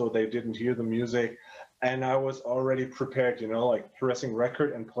headphones so they didn't hear the music, and I was already prepared. Like pressing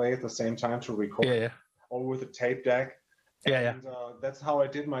record and play at the same time to record, yeah, or with a tape deck, yeah, yeah, and that's how I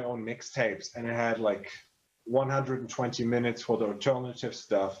did my own mixtapes. And I had like 120 minutes for the alternative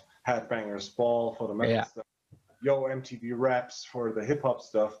stuff, Headbangers Ball for the yeah, metal yeah. stuff. Yo MTV Raps for the hip hop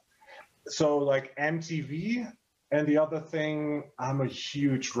stuff. So like MTV, and the other thing, I'm a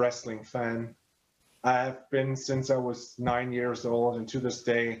huge wrestling fan. I've been since I was 9 years old, and to this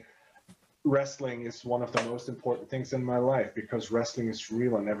day, wrestling is one of the most important things in my life because wrestling is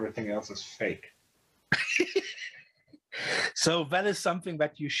real and everything else is fake. So that is something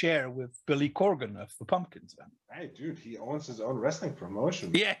that you share with Billy Corgan of the Pumpkins, then. Hey, dude, he owns his own wrestling promotion.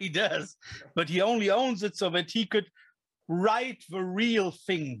 Yeah, he does, but he only owns it so that he could write the real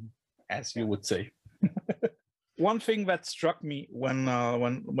thing, as you would say. One thing that struck me when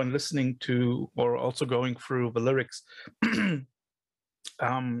listening to or also going through the lyrics, and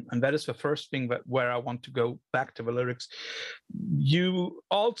that is the first thing where I want to go back to the lyrics. You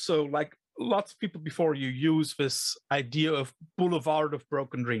also, like lots of people before you, use this idea of Boulevard of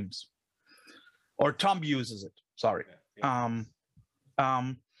Broken Dreams, or Tom uses it. Sorry. Yeah.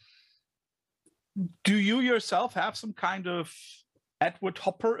 Do you yourself have some kind of Edward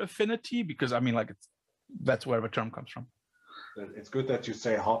Hopper affinity? Because I mean, like, that's where the term comes from. It's good that you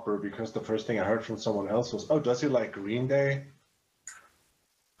say Hopper because the first thing I heard from someone else was, "Oh, does he like Green Day?"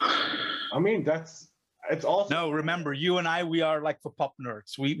 I mean, it's also no. Remember, you and I, we are like the pop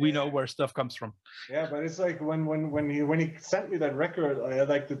nerds. We know where stuff comes from. Yeah, but it's like when he sent me that record, I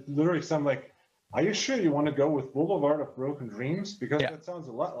like the lyrics. I'm like, "Are you sure you want to go with Boulevard of Broken Dreams? Because that sounds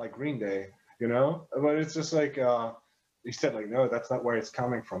a lot like Green Day, But it's just like he said, like, no, that's not where it's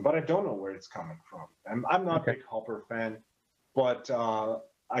coming from. But I don't know where it's coming from. I'm not a big Hopper fan, but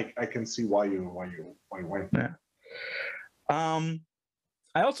I can see why you went. Yeah.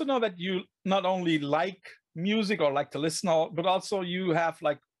 I also know that you not only like music or like to listen, but also you have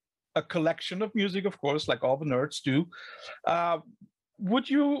like a collection of music, of course, like all the nerds do. Would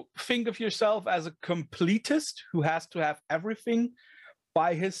you think of yourself as a completist who has to have everything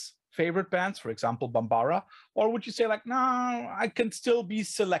by his favorite bands, for example, Bambara? Or would you say like, no, I can still be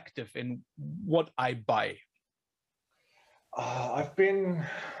selective in what I buy? I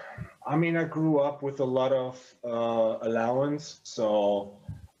grew up with a lot of allowance, so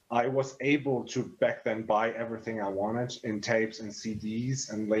I was able to back then buy everything I wanted in tapes and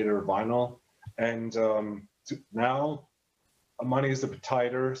CDs and later vinyl. And now money is a bit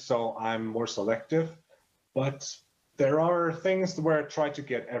tighter, so I'm more selective. But there are things where I try to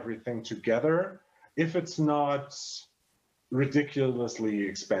get everything together if it's not ridiculously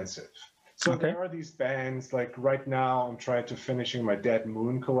expensive. So there are these bands, like right now I'm trying to finishing my Dead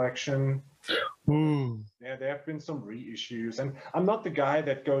Moon collection. Yeah, there have been some reissues, and I'm not the guy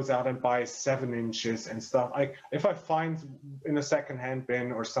that goes out and buys 7-inches and stuff. If I find in a secondhand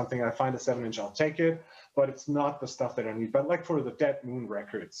bin or something, I find a 7-inch, I'll take it, but it's not the stuff that I need. But like for the Dead Moon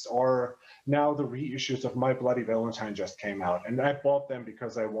records, or now the reissues of My Bloody Valentine just came out, and I bought them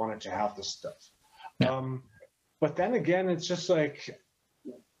because I wanted to have the stuff. Yeah. But then again, it's just like,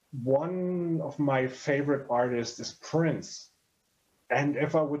 one of my favorite artists is Prince. And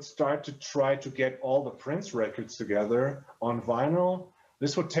if I would start to try to get all the Prince records together on vinyl,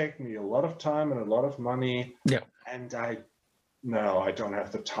 this would take me a lot of time and a lot of money. Yeah. And I don't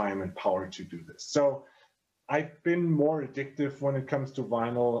have the time and power to do this. So I've been more addictive when it comes to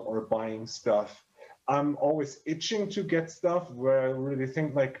vinyl or buying stuff. I'm always itching to get stuff where I really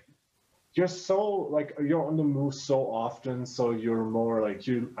think like, you're on the move so often, so you're more like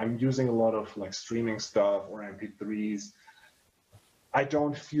I'm using a lot of like streaming stuff or MP3s. I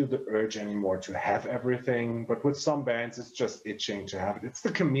don't feel the urge anymore to have everything, but with some bands it's just itching to have it. It's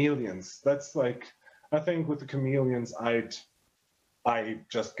the Chameleons. That's like, I think with the Chameleons I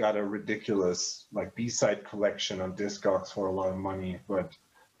just got a ridiculous like B-side collection on Discogs for a lot of money, but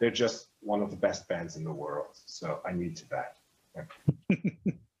they're just one of the best bands in the world, so I need to that. Yeah.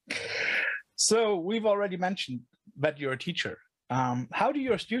 So we've already mentioned that you're a teacher. How do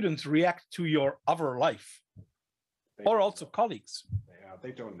your students react to your other life, or also colleagues? Yeah,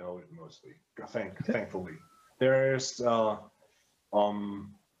 they don't know it mostly. Thankfully, there's. I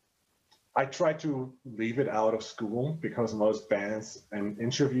try to leave it out of school because most bands and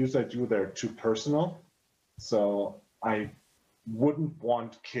interviews I do, they're too personal. So I wouldn't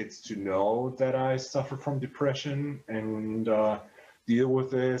want kids to know that I suffer from depression and deal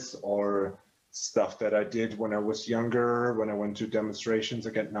with this, or stuff that I did when I was younger, when I went to demonstrations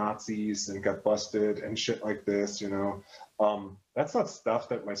against Nazis and got busted and shit like this, you know. That's not stuff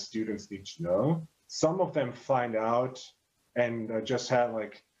that my students need to know. Some of them find out, and I just had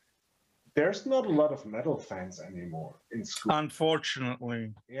like, there's not a lot of metal fans anymore in school.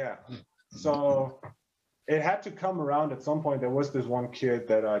 Unfortunately. Yeah. So it had to come around at some point. There was this one kid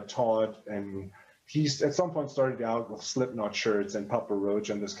that I taught, and he's at some point started out with Slipknot shirts and Papa Roach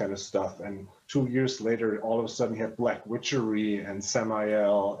and this kind of stuff. And 2 years later, all of a sudden, he had Black Witchery and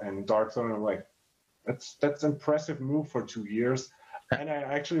Samael and Darkthrone. I'm like, that's impressive move for 2 years. And I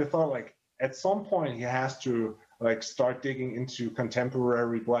actually thought, like, at some point, he has to like start digging into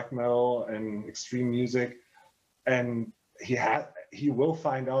contemporary black metal and extreme music, and he will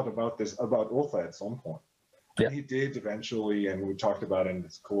find out about Ultha at some point. Yeah. And he did eventually, and we talked about it, and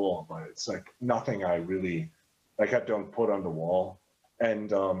it's cool, but it's like nothing I really, like, I don't put on the wall.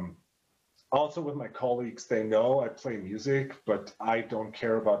 And also with my colleagues, they know I play music, but I don't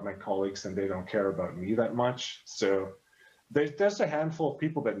care about my colleagues, and they don't care about me that much. So there's a handful of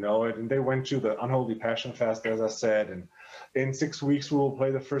people that know it, and they went to the Unholy Passion Fest, as I said, and in 6 weeks we will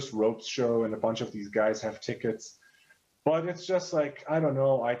play the first Ropes show, and a bunch of these guys have tickets. But it's just like, I don't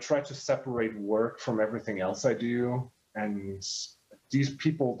know, I try to separate work from everything else I do, and these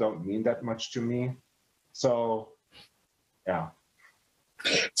people don't mean that much to me. So, yeah.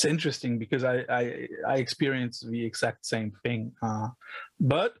 It's interesting because I experience the exact same thing.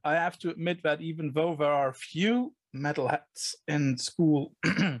 But I have to admit that even though there are few metalheads in school,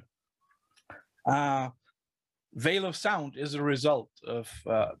 Veil of Sound is a result of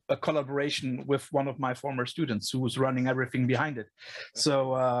a collaboration with one of my former students who was running everything behind it.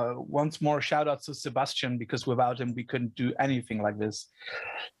 So once more, shout out to Sebastian, because without him, we couldn't do anything like this.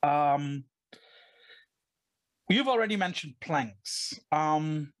 You've already mentioned Planks,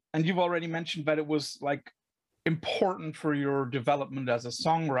 and you've already mentioned that it was like important for your development as a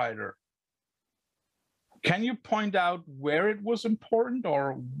songwriter. Can you point out where it was important,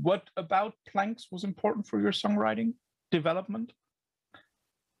 or what about Planks was important for your songwriting development?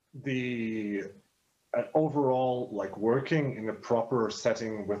 The overall, like, working in a proper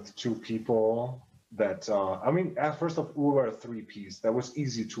setting with two people that, I mean, at first of all, we were a three-piece. That was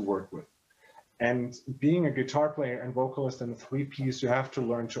easy to work with. And being a guitar player and vocalist in a three-piece, you have to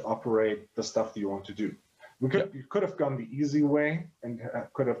learn to operate the stuff that you want to do. You could have gone the easy way and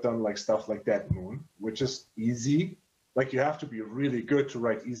could have done like stuff like Dead Moon, which is easy. Like, you have to be really good to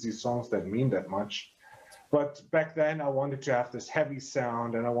write easy songs that mean that much. But back then I wanted to have this heavy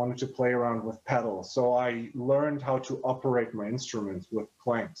sound, and I wanted to play around with pedals. So I learned how to operate my instruments with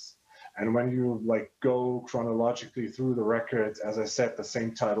Planks. And when you like go chronologically through the records, as I said, the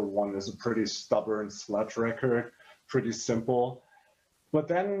Same Title one is a pretty stubborn sludge record, pretty simple. But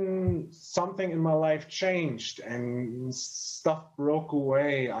then something in my life changed and stuff broke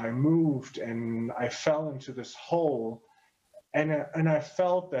away. I moved and I fell into this hole. And I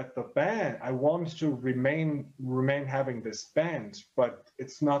felt that the band, I wanted to remain having this band, but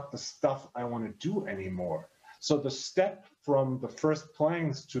it's not the stuff I want to do anymore. So the step from the first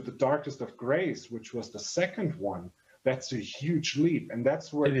Planks to the Darkest of Grays, which was the second one, that's a huge leap. And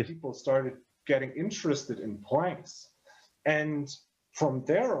that's where people started getting interested in Planks. And from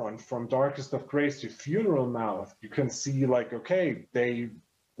there on, from Darkest of Grays to Funeral Mouth, you can see like, okay, they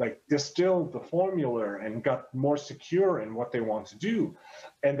like distilled the formula and got more secure in what they want to do.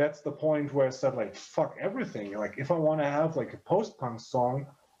 And that's the point where I said, like, fuck everything. Like, if I want to have like a post-punk song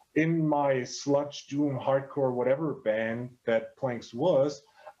in my sludge, doom, hardcore, whatever band that Planks was,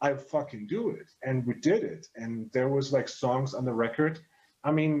 I fucking do it. And we did it. And there was like songs on the record.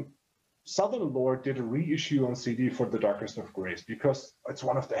 I mean, Southern Lord did a reissue on CD for The Darkest of Grays because it's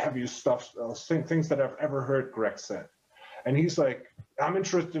one of the heaviest things that I've ever heard, Greg said. And he's like, I'm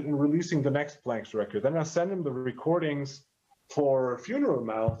interested in releasing the next Planks record. Then I sent him the recordings for Funeral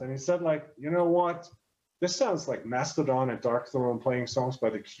Mouth, and he said, like, you know what? This sounds like Mastodon and Darkthrone playing songs by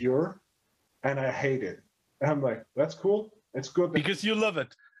The Cure, and I hate it. And I'm like, that's cool. It's good. Because you love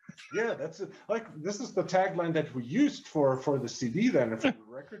it. Yeah, that's it. Like, this is the tagline that we used for the CD then, for the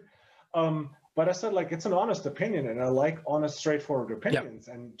record. But I said, like, it's an honest opinion, and I like honest, straightforward opinions.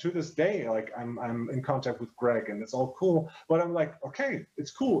 Yeah. And to this day, like, I'm in contact with Greg, and it's all cool. But I'm like, okay,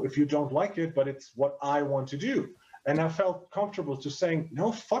 it's cool if you don't like it, but it's what I want to do. And I felt comfortable to saying,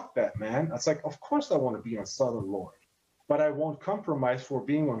 no, fuck that, man. It's like, of course I want to be on Southern Lord, but I won't compromise for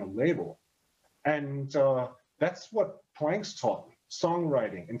being on a label. And that's what Planks taught me: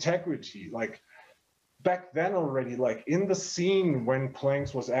 songwriting, integrity. Like, back then already, like in the scene when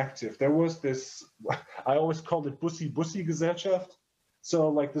Planks was active, there was this, I always called it Bussi Gesellschaft. So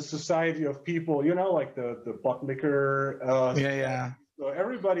like the society of people, you know, like the butt liquor. Yeah. So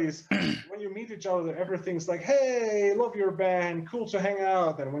everybody's, when you meet each other, everything's like, hey, love your band, cool to hang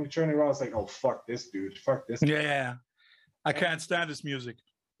out. And when you turn around, it's like, oh, fuck this dude, fuck this. Yeah. I can't stand this music.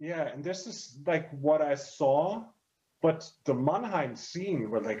 Yeah, and this is like what I saw. But the Mannheim scene,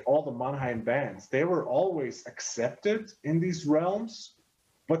 where like all the Mannheim bands, they were always accepted in these realms,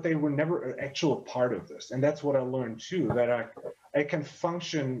 but they were never an actual part of this. And that's what I learned too, that I can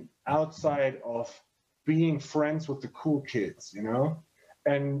function outside of being friends with the cool kids, you know?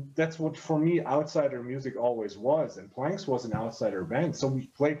 And that's what, for me, outsider music always was. And Planks was an outsider band. So we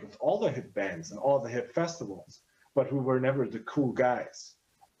played with all the hip bands and all the hip festivals, but we were never the cool guys.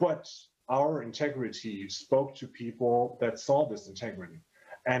 But our integrity spoke to people that saw this integrity.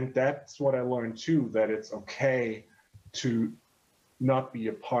 And that's what I learned too, that it's okay to not be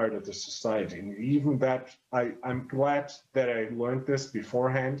a part of the society. And even that, I'm glad that I learned this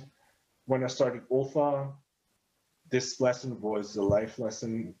beforehand. When I started Ultha, this lesson was a life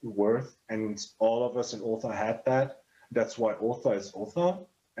lesson worth, and all of us in Ultha had that. That's why Ultha is Ultha.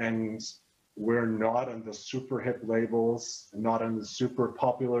 And we're not on the super hip labels, not on the super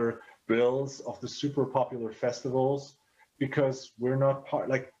popular bills of the super popular festivals, because we're not part,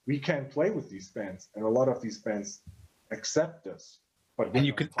 like we can't play with these bands, and a lot of these bands accept us. And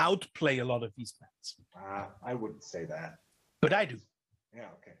you can outplay a lot of these bands. I wouldn't say that. But I do. Yeah,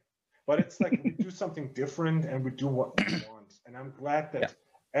 okay. But it's like we do something different and we do what we want. And I'm glad that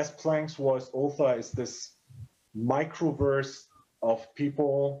as Planks was, Ultha is this microverse of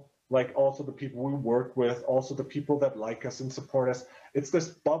people, like also the people we work with, also the people that like us and support us. It's this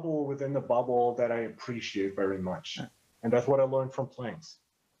bubble within the bubble that I appreciate very much. And that's what I learned from Planks.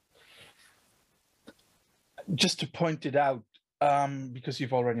 Just to point it out, because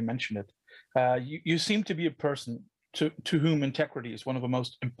you've already mentioned it, you seem to be a person to whom integrity is one of the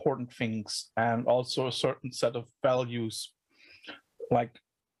most important things, and also a certain set of values like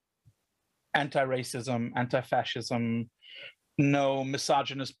anti-racism, anti-fascism, no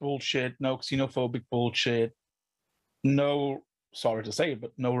misogynist bullshit, no xenophobic bullshit, no, sorry to say it,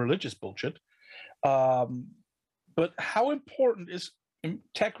 but no religious bullshit. But how important is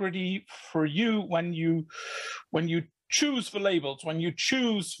integrity for you when you choose the labels, when you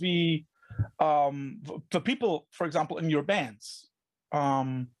choose the people, for example, in your bands?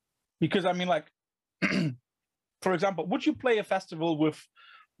 Because I mean, like, for example, would you play a festival with,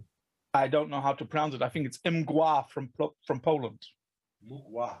 I don't know how to pronounce it, I think it's Mgła from Poland.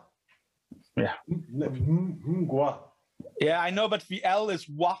 Mgła. Yeah. Mgła. Yeah, I know, but the L is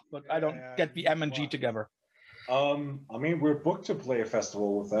wa, but I don't get the M and G together. I mean, we're booked to play a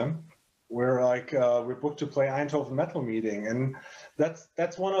festival with them. We're booked to play Eindhoven Metal Meeting, and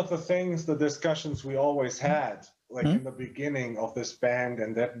that's one of the things, the discussions we always had, like in the beginning of this band,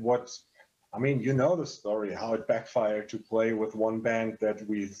 and I mean, you know the story, how it backfired to play with one band that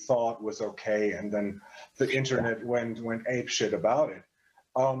we thought was okay, and then the internet went apeshit about it.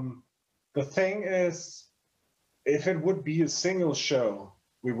 The thing is, if it would be a single show,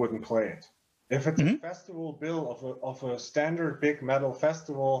 we wouldn't play it. If it's a festival bill of a standard big metal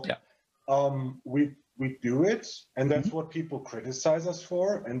festival, we do it, and that's what people criticize us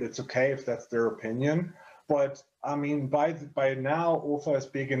for, and it's okay if that's their opinion. But I mean, by now, Ultha is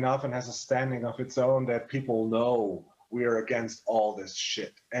big enough and has a standing of its own that people know we are against all this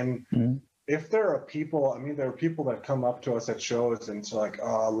shit. And if there are people, I mean, there are people that come up to us at shows and it's like,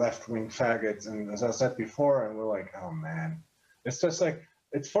 oh, left-wing faggots, and as I said before, and we're like, oh man, it's just like,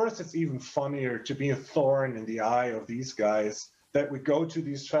 it's even funnier to be a thorn in the eye of these guys, that we go to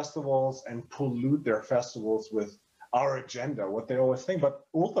these festivals and pollute their festivals with our agenda, what they always think. But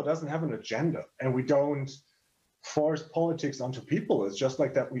Ultha doesn't have an agenda, and we don't force politics onto people. It's just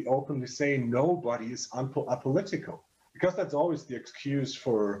like that we openly say nobody is apolitical, because that's always the excuse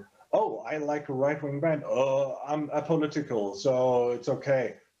for, oh, I like a right-wing band, oh, I'm apolitical, so it's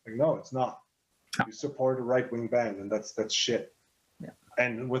okay. Like, no, it's not. You support a right-wing band, and that's shit. Yeah.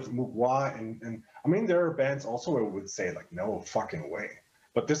 And with Mgła, and I mean, there are bands also where we would say, like, no fucking way.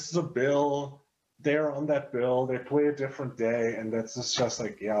 But this is a bill, they're on that bill, they play a different day, and that's just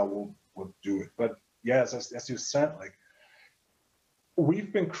like, yeah, we'll do it. But yes, as you said, like,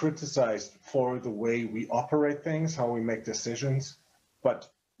 we've been criticized for the way we operate things, how we make decisions, but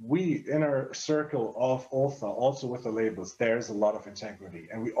we, in our circle of Ultha, also with the labels, there's a lot of integrity,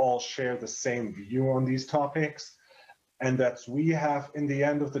 and we all share the same view on these topics. And that's, we have, in the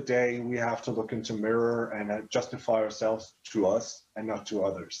end of the day, we have to look into mirror and justify ourselves to us and not to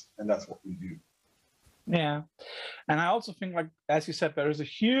others. And that's what we do. Yeah. And I also think, like, as you said, there is a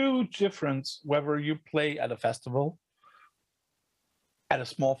huge difference whether you play at a festival, at a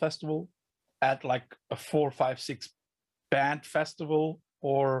small festival, at like a 4, 5, 6 band festival,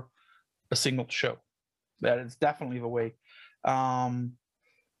 or a single show. That is definitely the way.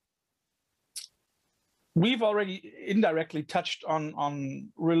 We've already indirectly touched on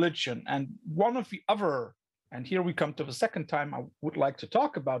religion, and one of the other, and here we come to the second time I would like to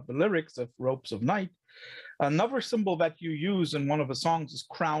talk about the lyrics of Ropes of Night. Another symbol that you use in one of the songs is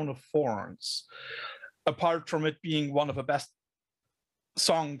Crown of Thorns. Apart from it being one of the best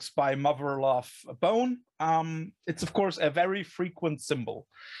songs by Mother Love Bone, it's of course a very frequent symbol.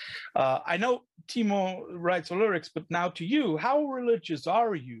 I know Timo writes the lyrics, but now to you, how religious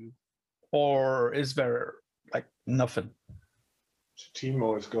are you? Or is there like nothing?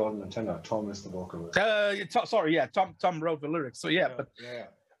 Timo is golden tenor. Tom is the vocalist. Sorry, yeah, Tom wrote the lyrics. So yeah, but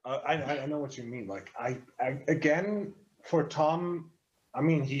I know what you mean. Like I again, for Tom, I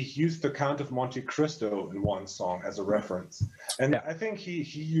mean, he used the Count of Monte Cristo in one song as a reference, and I think he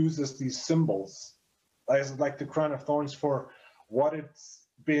uses these symbols as like the crown of thorns for what it's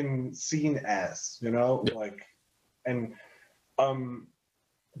been seen as, you know, like, and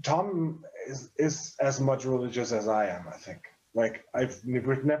Tom is as much religious as I am, I think. Like,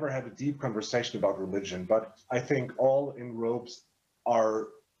 we've never had a deep conversation about religion, but I think all in Ropes are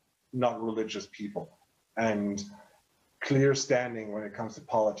not religious people and clear standing when it comes to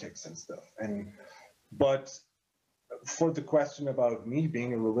politics and stuff. But for the question about me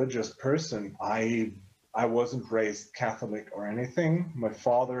being a religious person, I wasn't raised Catholic or anything. My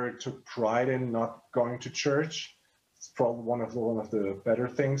father took pride in not going to church. It's probably one of the better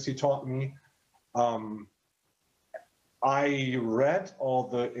things he taught me. I read all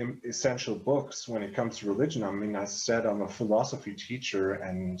the essential books when it comes to religion. I mean, I said I'm a philosophy teacher,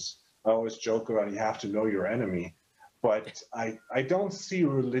 and I always joke about you have to know your enemy. But I don't see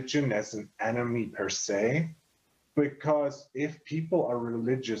religion as an enemy per se, because if people are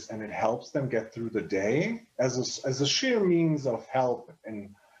religious and it helps them get through the day as a sheer means of help,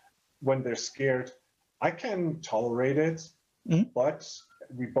 and when they're scared, I can tolerate it. But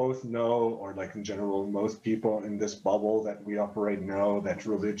we both know, or like in general, most people in this bubble that we operate know that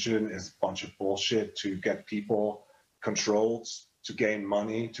religion is a bunch of bullshit to get people controlled, to gain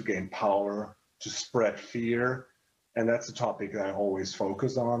money, to gain power, to spread fear. And that's a topic that I always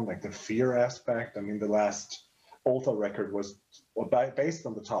focus on, like the fear aspect. I mean, the last Ultra record was based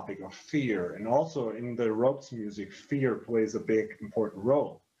on the topic of fear. And also in the Ropes music, fear plays a big, important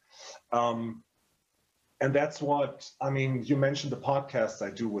role. And that's what, I mean, you mentioned the podcast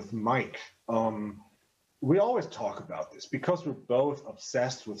I do with Mike. We always talk about this because we're both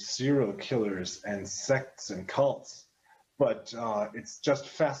obsessed with serial killers and sects and cults. But it's just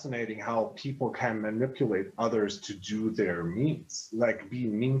fascinating how people can manipulate others to do their means, like be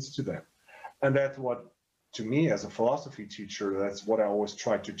means to them. And that's what, to me as a philosophy teacher, that's what I always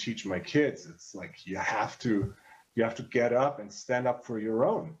try to teach my kids. It's like you have to get up and stand up for your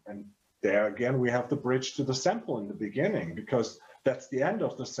own. And there again, we have the bridge to the sample in the beginning, because that's the end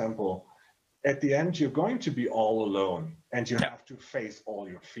of the sample. At the end, you're going to be all alone and you have to face all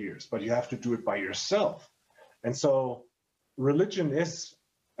your fears, but you have to do it by yourself. And so religion is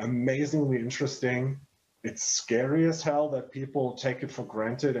amazingly interesting. It's scary as hell that people take it for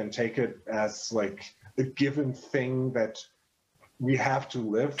granted and take it as like a given thing that we have to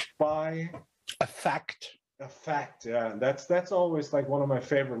live by. A fact. A fact, yeah. That's always like one of my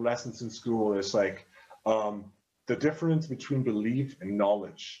favorite lessons in school is like the difference between belief and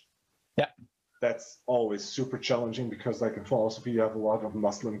knowledge. Yeah. That's always super challenging because like in philosophy, you have a lot of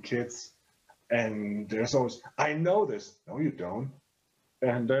Muslim kids and there's always, I know this. No, you don't.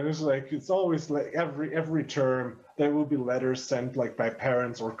 And there's like, it's always like every term there will be letters sent like by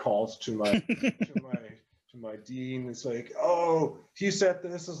parents or calls to my to my dean. It's like, oh, he said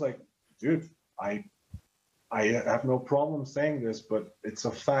this. Is like, dude, I have no problem saying this, but it's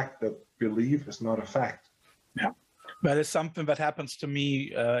a fact that belief is not a fact. Yeah, that is something that happens to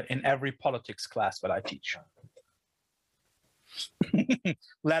me in every politics class that I teach.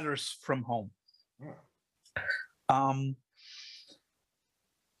 Letters from home. Yeah.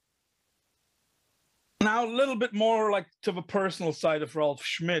 Now, a little bit more like to the personal side of Ralf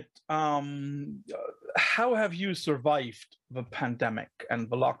Schmidt. How have you survived the pandemic and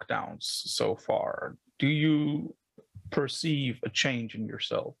the lockdowns so far? Do you perceive a change in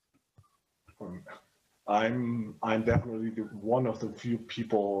yourself? I'm definitely one of the few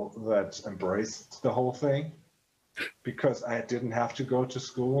people that embraced the whole thing because I didn't have to go to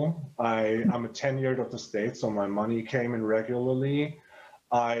school. I'm a tenured of the state, so my money came in regularly.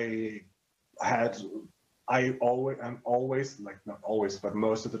 I had I'm always, like, not always, but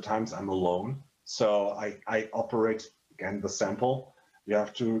most of the times I'm alone. So I operate, again, the sample. You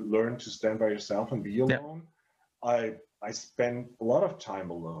have to learn to stand by yourself and be alone. I spend a lot of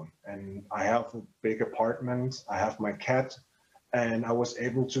time alone, and I have a big apartment. I have my cat, and I was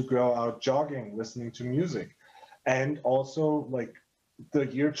able to go out jogging, listening to music. And also, like, the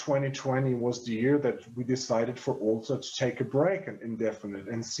year 2020 was the year that we decided for Ulta to take a break, and indefinite,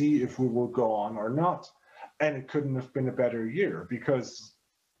 and see if we will go on or not. And it couldn't have been a better year, because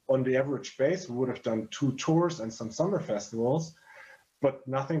on the average base, we would have done 2 tours and some summer festivals, but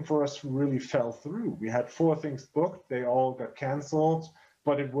nothing for us really fell through. We had 4 things booked, they all got canceled,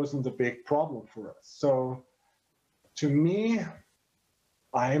 but it wasn't a big problem for us. So to me,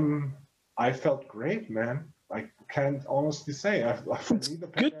 I felt great, man. I can't honestly say.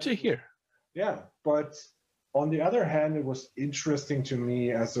 Good to hear. Yeah, but on the other hand, it was interesting to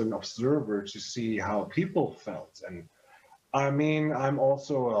me as an observer to see how people felt. And I mean, I'm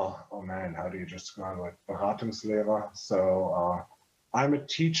also oh man, how do you describe it? Beratungslehrer. So I'm a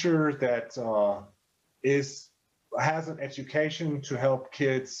teacher that has an education to help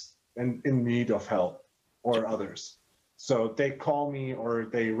kids in need of help or others. So they call me or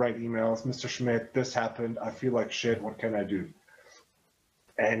they write emails, Mr. Schmidt, this happened, I feel like shit, what can I do?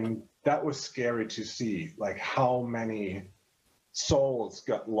 And that was scary to see, like how many souls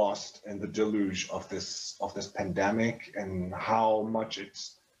got lost in the deluge of this pandemic, and how much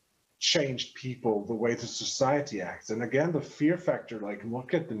it's changed people, the way the society acts. And again, the fear factor, like,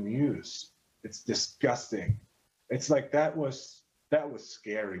 look at the news. It's disgusting. It's like that was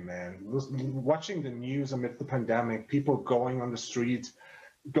scary, man. Watching the news amid the pandemic, people going on the street,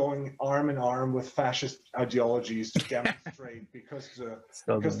 going arm in arm with fascist ideologies to demonstrate because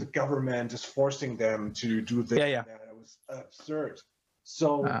the government is forcing them to do this. Yeah. That. It was absurd.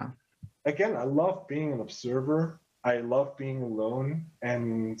 So again, I love being an observer. I love being alone,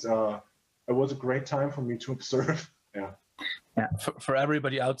 and it was a great time for me to observe. Yeah. Yeah. For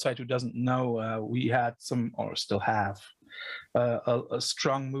everybody outside who doesn't know, we had some, or still have, a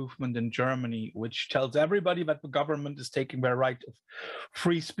strong movement in Germany, which tells everybody that the government is taking their right of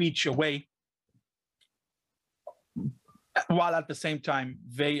free speech away, while at the same time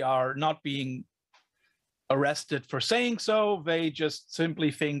they are not being arrested for saying so. They just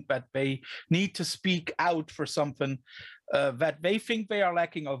simply think that they need to speak out for something that they think they are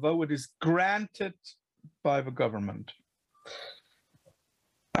lacking, although it is granted by the government.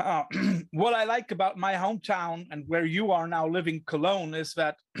 What I like about my hometown and where you are now living, Cologne, is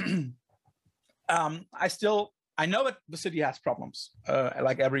that I know that the city has problems,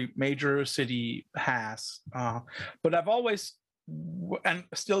 like every major city has, but I've always, and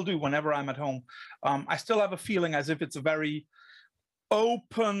still do whenever I'm at home, I still have a feeling as if it's a very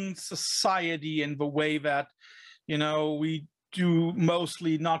open society in the way that, you know, we do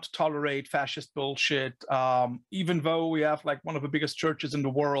mostly not tolerate fascist bullshit. Even though we have like one of the biggest churches in the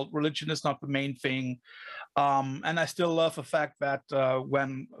world, religion is not the main thing. And I still love the fact that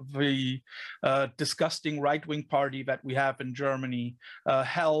when the disgusting right-wing party that we have in Germany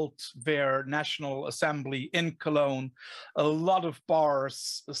held their national assembly in Cologne, a lot of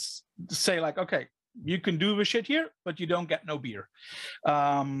bars say like, okay, you can do the shit here, but you don't get no beer.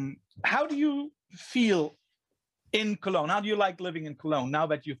 How do you feel in Cologne? How do you like living in Cologne now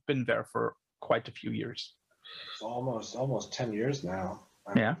that you've been there for quite a few years? It's almost 10 years now.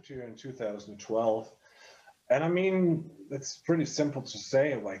 I moved here in 2012. And I mean, it's pretty simple to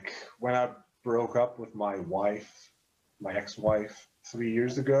say. Like, when I broke up with my wife, my ex-wife, 3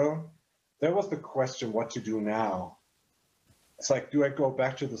 years ago, there was the question what to do now. It's like, do I go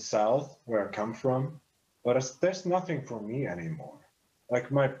back to the South where I come from? But there's nothing for me anymore. Like,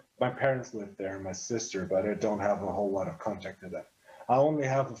 my parents live there, my sister, but I don't have a whole lot of contact with them. I only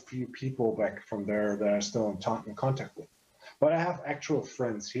have a few people back from there that I'm still in contact with. But I have actual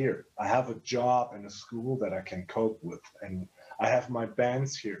friends here. I have a job and a school that I can cope with. And I have my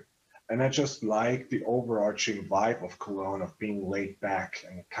bands here. And I just like the overarching vibe of Cologne, of being laid back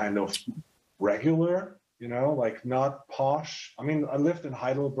and kind of regular, you know, like not posh. I mean, I lived in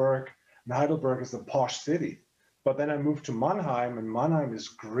Heidelberg, and Heidelberg is a posh city. But then I moved to Mannheim, and Mannheim is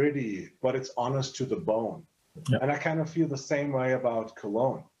gritty, but it's honest to the bone. Yeah. And I kind of feel the same way about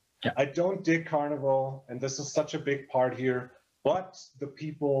Cologne. Yeah. I don't dig Carnival, and this is such a big part here, but the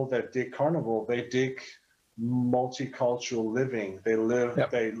people that dig Carnival, they dig multicultural living. They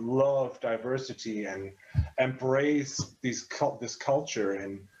they love diversity and embrace this culture,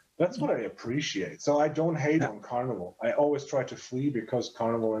 and that's what I appreciate. So I don't hate on Carnival. I always try to flee because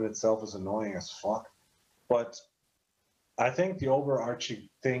Carnival in itself is annoying as fuck. But I think the overarching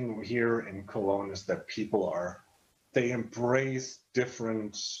thing here in Cologne is that they embrace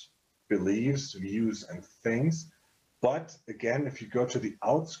different beliefs, views, and things. But again, if you go to the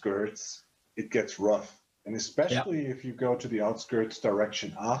outskirts, it gets rough. And especially if you go to the outskirts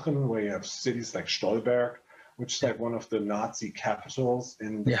direction Aachen, where you have cities like Stolberg, which is like one of the Nazi capitals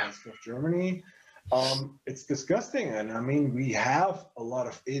in the west of Germany. It's disgusting. And I mean, we have a lot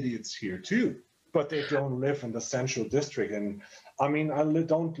of idiots here too, but they don't live in the central district. And I mean, I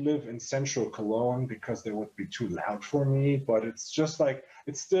don't live in central Cologne because they would be too loud for me, but it's just like,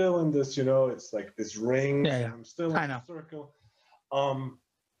 it's still in this, it's like this ring. I'm still in the circle.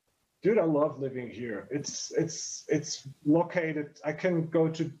 Dude, I love living here. It's located. I can go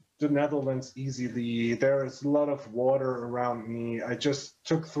to the Netherlands easily. There's a lot of water around me. I just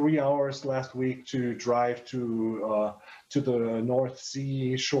took 3 hours last week to drive to the North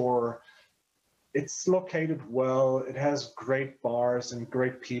Sea shore. It's located well. It has great bars and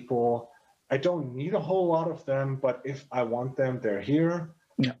great people. I don't need a whole lot of them, but if I want them, they're here.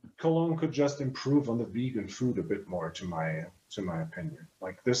 Yeah. Cologne could just improve on the vegan food a bit more, to my opinion.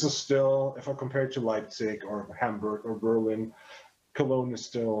 Like, this is still, if I compare it to Leipzig or Hamburg or Berlin, Cologne is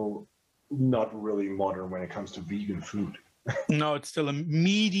still not really modern when it comes to vegan food. No, it's still a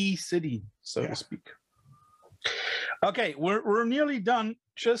meaty city, so to speak. Okay, we're nearly done.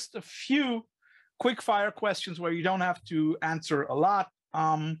 Just a few quick fire questions where you don't have to answer a lot.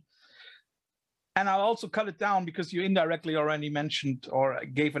 And I'll also cut it down because you indirectly already mentioned or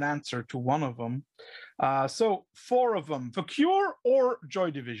gave an answer to one of them. So 4 of them: The Cure or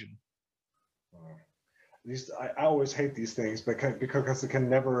Joy Division? I always hate these things because I can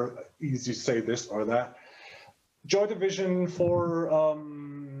never easily say this or that. Joy Division for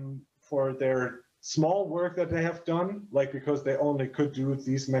their small work that they have done, like, because they only could do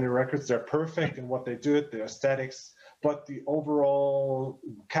these many records. They're perfect in what they did, the aesthetics, but the overall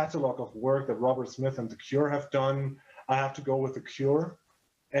catalog of work that Robert Smith and The Cure have done, I have to go with The Cure.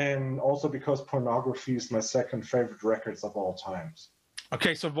 And also because Pornography is my second favorite records of all times.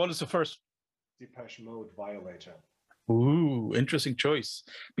 Okay, so what is the first? Depeche Mode, Violator. Ooh, interesting choice.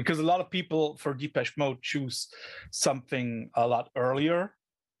 Because a lot of people for Depeche Mode choose something a lot earlier.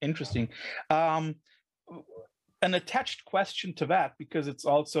 Interesting. An attached question to that, because it's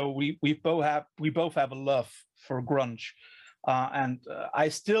also we both have a love for grunge, and I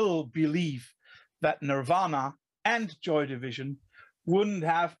still believe that Nirvana and Joy Division wouldn't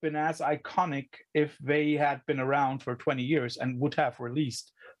have been as iconic if they had been around for 20 years and would have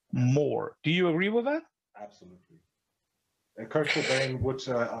released more. Do you agree with that? Absolutely. Kurt Cobain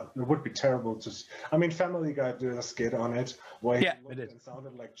would be terrible to. I mean, Family Guy did a skit on it where he looked and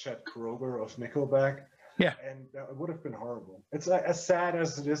sounded like Chet Kroger of Nickelback. Yeah, and it would have been horrible. It's as sad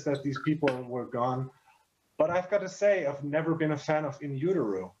as it is that these people were gone. But I've got to say, I've never been a fan of In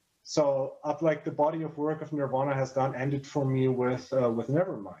Utero. So, like, the body of work of Nirvana has done ended for me with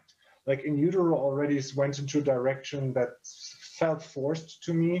Nevermind. Like, In Utero already went into a direction that felt forced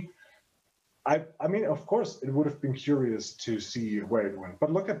to me. I mean, of course, it would have been curious to see where it went.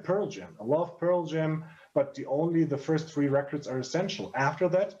 But look at Pearl Jam. I love Pearl Jam, but the first 3 records are essential. After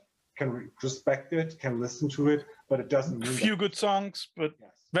that, can respect it, can listen to it, but it doesn't mean a few good songs, but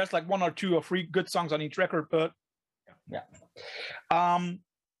there's like 1 or 2 or 3 good songs on each record. But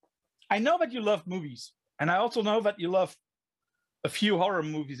I know that you love movies, and I also know that you love a few horror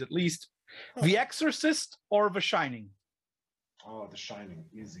movies at least. The Exorcist or The Shining? Oh, The Shining,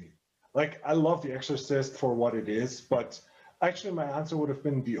 easy. Like, I love The Exorcist for what it is, but actually my answer would have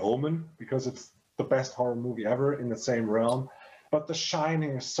been The Omen, because it's the best horror movie ever in the same realm. But The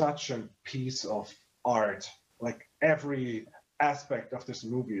Shining is such a piece of art. Like, every aspect of this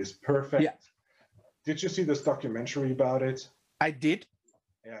movie is perfect. Yeah. Did you see this documentary about it? I did.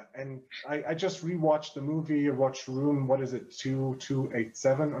 Yeah, and I just rewatched the movie. I watched Room, what is it,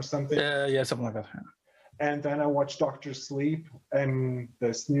 2287 or something? Yeah, something like that. Yeah. And then I watched Doctor Sleep and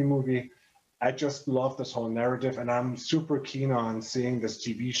this new movie. I just love this whole narrative, and I'm super keen on seeing this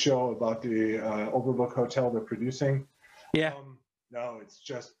TV show about the Overlook Hotel they're producing. Yeah. No, it's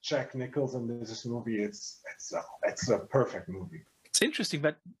just Jack Nicholson in this movie. It's a perfect movie. It's interesting,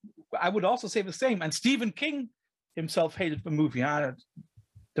 but I would also say the same. And Stephen King himself hated the movie. I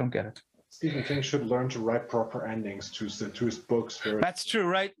don't get it. Stephen King should learn to write proper endings to his books. That's true,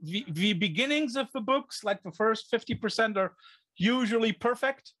 right? The beginnings of the books, like the first 50%, are usually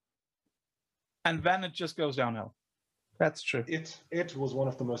perfect, and then it just goes downhill. That's true. It was one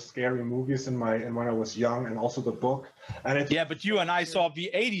of the most scary movies when I was young, and also the book. And but you and I saw the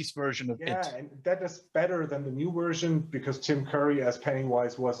 80s version of it. Yeah, and that is better than the new version because Tim Curry as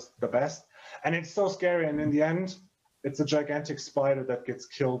Pennywise was the best. And it's so scary, and in the end, it's a gigantic spider that gets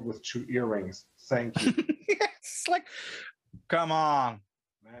killed with 2 earrings. Thank you. It's like, come on.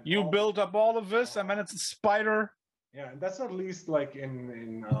 Man, You built up all of this, and then it's a spider. Yeah, and that's not least like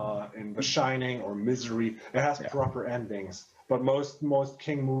in The Shining or Misery. It has proper endings, but most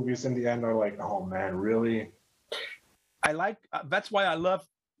King movies in the end are like, oh man, really? I like that's why I love.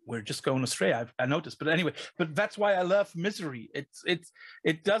 We're just going astray. I noticed, but anyway, but that's why I love Misery.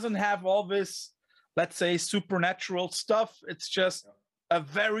 It doesn't have all this, let's say, supernatural stuff. It's just a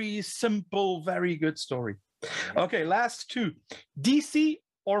very simple, very good story. Okay, last two: DC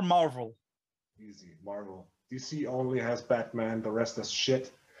or Marvel? Easy, Marvel. DC only has Batman. The rest is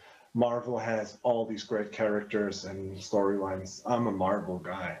shit. Marvel has all these great characters and storylines. I'm a Marvel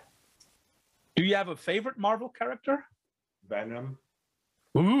guy. Do you have a favorite Marvel character? Venom.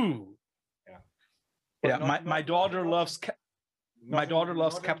 Ooh. Yeah. Yeah, my daughter loves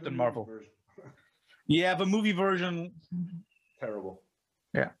Captain Marvel. Yeah, the movie version. Terrible.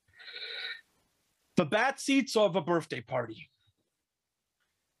 Yeah. The bad seats or the birthday party?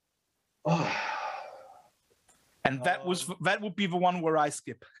 Oh. And that would be the one where I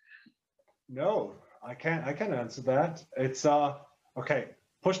skip. No, I can't answer that. It's okay.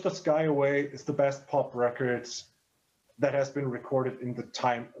 Push the Sky Away is the best pop record that has been recorded in the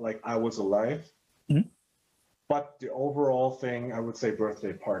time like I was alive. Mm-hmm. But the overall thing, I would say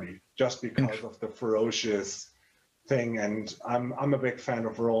Birthday Party, just because of the ferocious thing. And I'm a big fan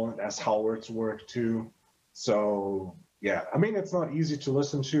of Roland S. Howard's work too. So yeah, I mean, it's not easy to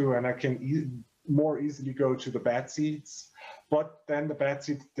listen to, and I can more easily go to the bad seeds. But then the bad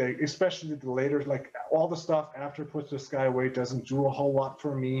seeds, especially the later, like all the stuff after Push the Sky Away doesn't do a whole lot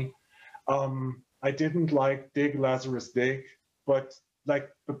for me. I didn't like Dig Lazarus Dig, but like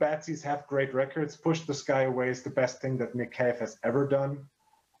the bad seeds have great records. Push the Sky Away is the best thing that Nick Cave has ever done.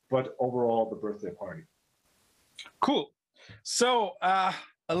 But overall, the Birthday Party. Cool. So a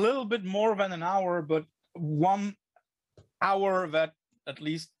little bit more than an hour, but 1 hour that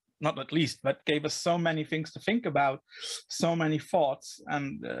that gave us so many things to think about, so many thoughts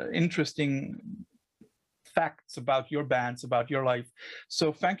and interesting facts about your bands, about your life.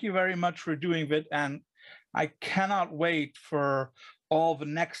 So thank you very much for doing it. And I cannot wait for all the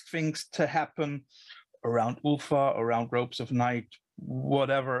next things to happen around ULFA, around Ropes of Night,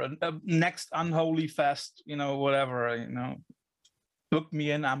 whatever, next Unholy Fest, whatever, book me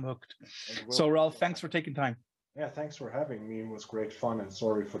in, I'm hooked. So Ralph, thanks for taking time. Yeah, thanks for having me. It was great fun, and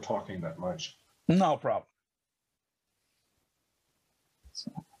sorry for talking that much. No problem.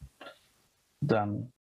 So, done.